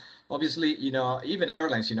 obviously, even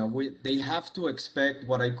airlines, they have to expect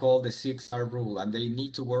what I call the 6R rule, and they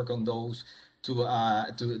need to work on those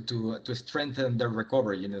to strengthen their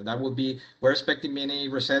recovery. That will be, we're expecting many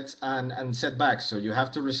resets and setbacks. So you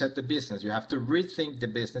have to reset the business. You have to rethink the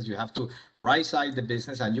business. You have to right-size the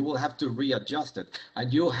business, and you will have to readjust it.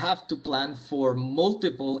 And you have to plan for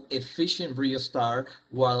multiple efficient restart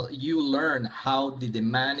while you learn how the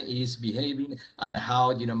demand is behaving and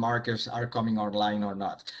how markets are coming online or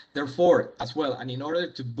not. Therefore, as well, and in order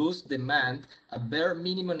to boost demand, a bare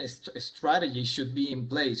minimum strategy should be in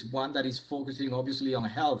place, one that is focusing obviously on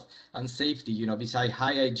health and safety, besides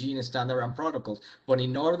high hygiene standard and protocols. But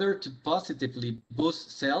in order to positively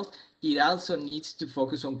boost sales, it also needs to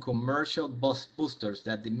focus on commercial boosters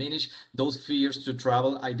that diminish those fears to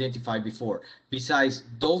travel identified before. Besides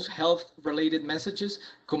those health-related messages,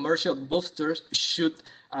 commercial boosters should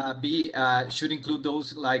include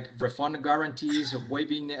those like refund guarantees,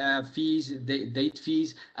 waiving fees, date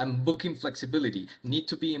fees, and booking flexibility need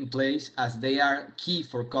to be in place, as they are key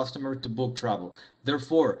for customers to book travel.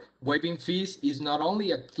 Therefore, waiving fees is not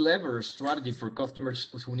only a clever strategy for customers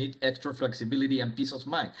who need extra flexibility and peace of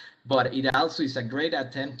mind, but it also is a great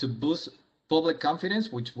attempt to boost public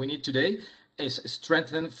confidence, which we need today, is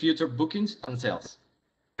strengthen future bookings and sales.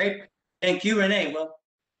 Great. Thank you, Renee. Well,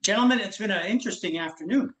 gentlemen, it's been an interesting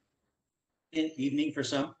afternoon, evening for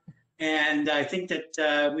some, and I think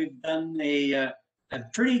that we've done a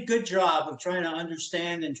pretty good job of trying to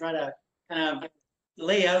understand and try to kind of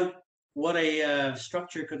lay out what a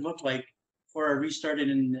structure could look like for a restart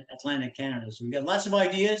in Atlantic Canada. So we've got lots of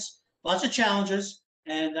ideas, lots of challenges,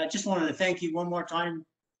 and I just wanted to thank you one more time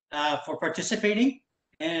for participating,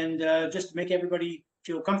 and just to make everybody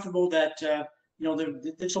feel comfortable that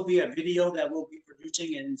this will be a video that we'll be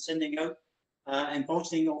producing and sending out and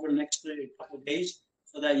posting over the next couple of days,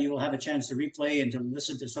 so that you will have a chance to replay and to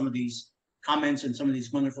listen to some of these comments and some of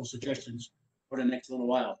these wonderful suggestions for the next little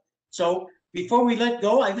while. So before we let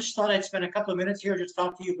go, I just thought I'd spend a couple of minutes here just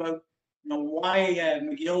talk to you about why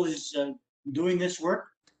McGill is doing this work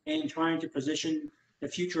and trying to position the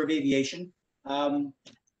future of aviation.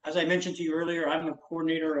 As I mentioned to you earlier, I'm a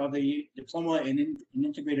coordinator of the Diploma in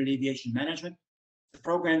Integrated Aviation Management, the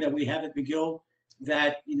program that we have at McGill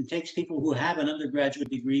that takes people who have an undergraduate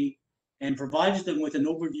degree and provides them with an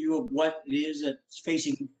overview of what it is that's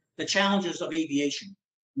facing the challenges of aviation,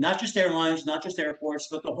 not just airlines, not just airports,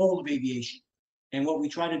 but the whole of aviation. And what we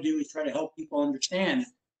try to do is try to help people understand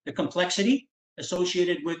the complexity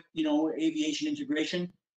associated with aviation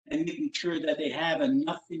integration, and making sure that they have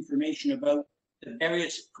enough information about the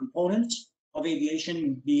various components of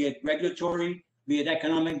aviation, be it regulatory, be it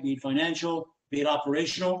economic, be it financial, be it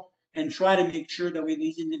operational, and try to make sure that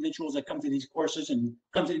these individuals that come to these courses and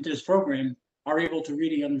come into this program are able to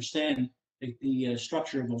really understand the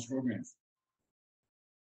structure of those programs.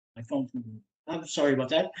 My phone. I'm sorry about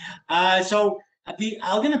that. So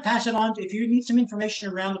I'm going to pass it on. If you need some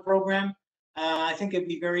information around the program, I think it'd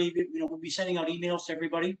be very, we'll be sending out emails to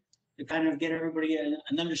everybody to kind of get everybody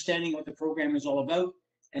an understanding of what the program is all about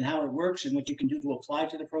and how it works and what you can do to apply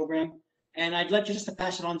to the program. And I'd like just to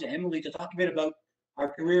pass it on to Emily to talk a bit about our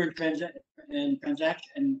career and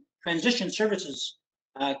transition services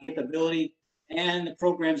capability and the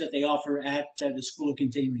programs that they offer at the School of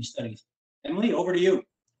Continuing Studies. Emily, over to you.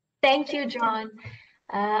 Thank you, John.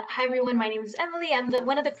 Hi everyone, my name is Emily. I'm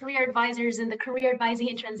one of the career advisors in the Career Advising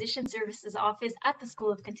and Transition Services office at the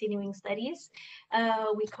School of Continuing Studies.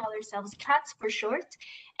 We call ourselves CATS for short.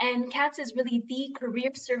 And CATS is really the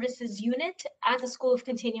career services unit at the School of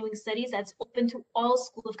Continuing Studies that's open to all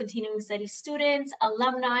School of Continuing Studies students,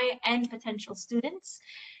 alumni, and potential students.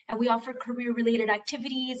 And we offer career-related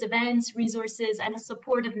activities, events, resources, and a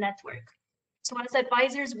supportive network. So as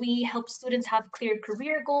advisors, we help students have clear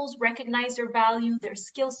career goals, recognize their value, their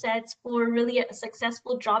skill sets for really a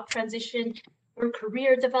successful job transition or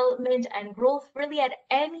career development and growth really at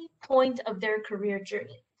any point of their career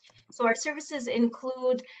journey. So our services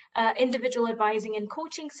include individual advising and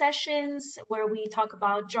coaching sessions where we talk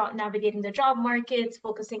about navigating the job markets,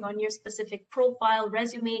 focusing on your specific profile,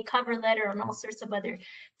 resume, cover letter, and all sorts of other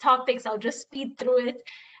topics. I'll just speed through it.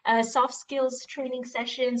 Soft skills training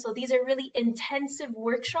sessions. So these are really intensive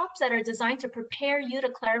workshops that are designed to prepare you to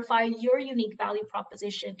clarify your unique value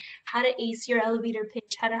proposition, how to ace your elevator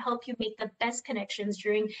pitch, how to help you make the best connections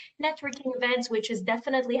during networking events, which is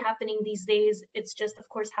definitely happening these days. It's just, of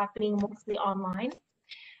course, happening mostly online.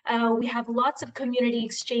 We have lots of community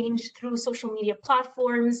exchange through social media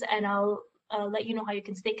platforms, and I'll let you know how you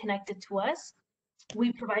can stay connected to us.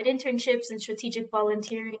 We provide internships and strategic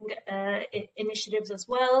volunteering initiatives as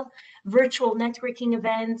well, virtual networking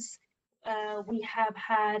events. We have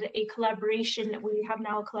had a collaboration, we have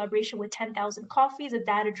now a collaboration with 10,000 Coffees, a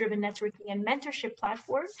data-driven networking and mentorship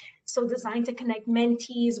platform. So designed to connect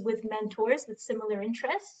mentees with mentors with similar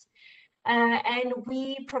interests. And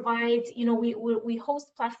we provide, we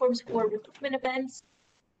host platforms for recruitment events.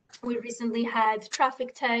 We recently had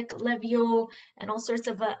Traffic Tech, Levio, and all sorts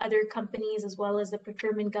of other companies, as well as the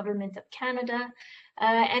Procurement Government of Canada.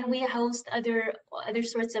 And we host other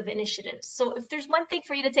sorts of initiatives. So if there's one thing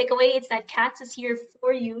for you to take away, it's that CATS is here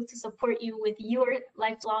for you to support you with your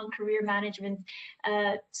lifelong career management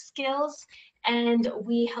skills. And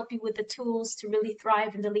we help you with the tools to really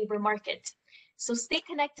thrive in the labor market. So stay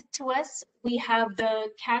connected to us. We have the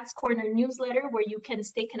CATS Corner newsletter where you can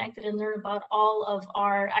stay connected and learn about all of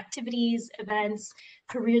our activities, events,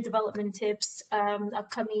 career development tips,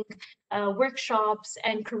 upcoming workshops,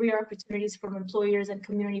 and career opportunities from employers and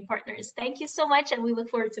community partners. Thank you so much, and we look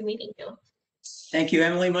forward to meeting you. Thank you,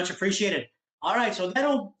 Emily. Much appreciated. All right, so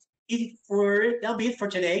that'll be it for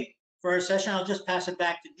today for our session. I'll just pass it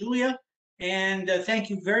back to Julia. And thank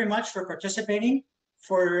you very much for participating,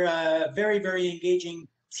 for a very, very engaging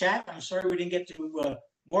chat. I'm sorry we didn't get to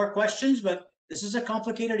more questions, but this is a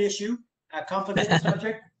complicated issue, a complicated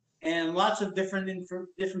subject, and lots of different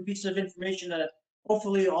pieces of information that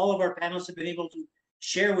hopefully all of our panelists have been able to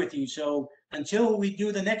share with you. So until we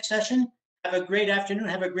do the next session, have a great afternoon,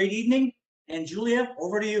 have a great evening. And Julia,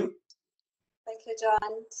 over to you. Thank you,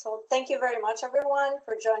 John. So thank you very much, everyone,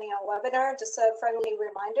 for joining our webinar. Just a friendly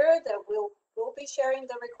reminder that we'll be sharing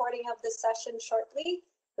the recording of this session shortly,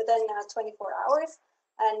 within 24 hours.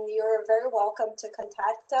 And you're very welcome to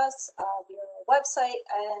contact us via our website.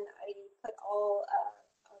 And I put all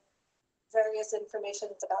various information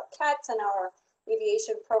about CATS and our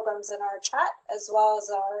aviation programs in our chat, as well as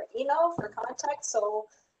our email for contact. So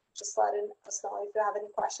just letting us know if you have any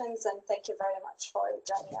questions. And thank you very much for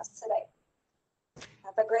joining us today.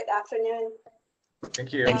 Have a great afternoon.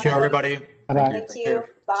 Thank you. Thank you, everybody. Bye-bye. Thank you.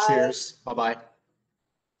 Bye. Cheers. Bye-bye.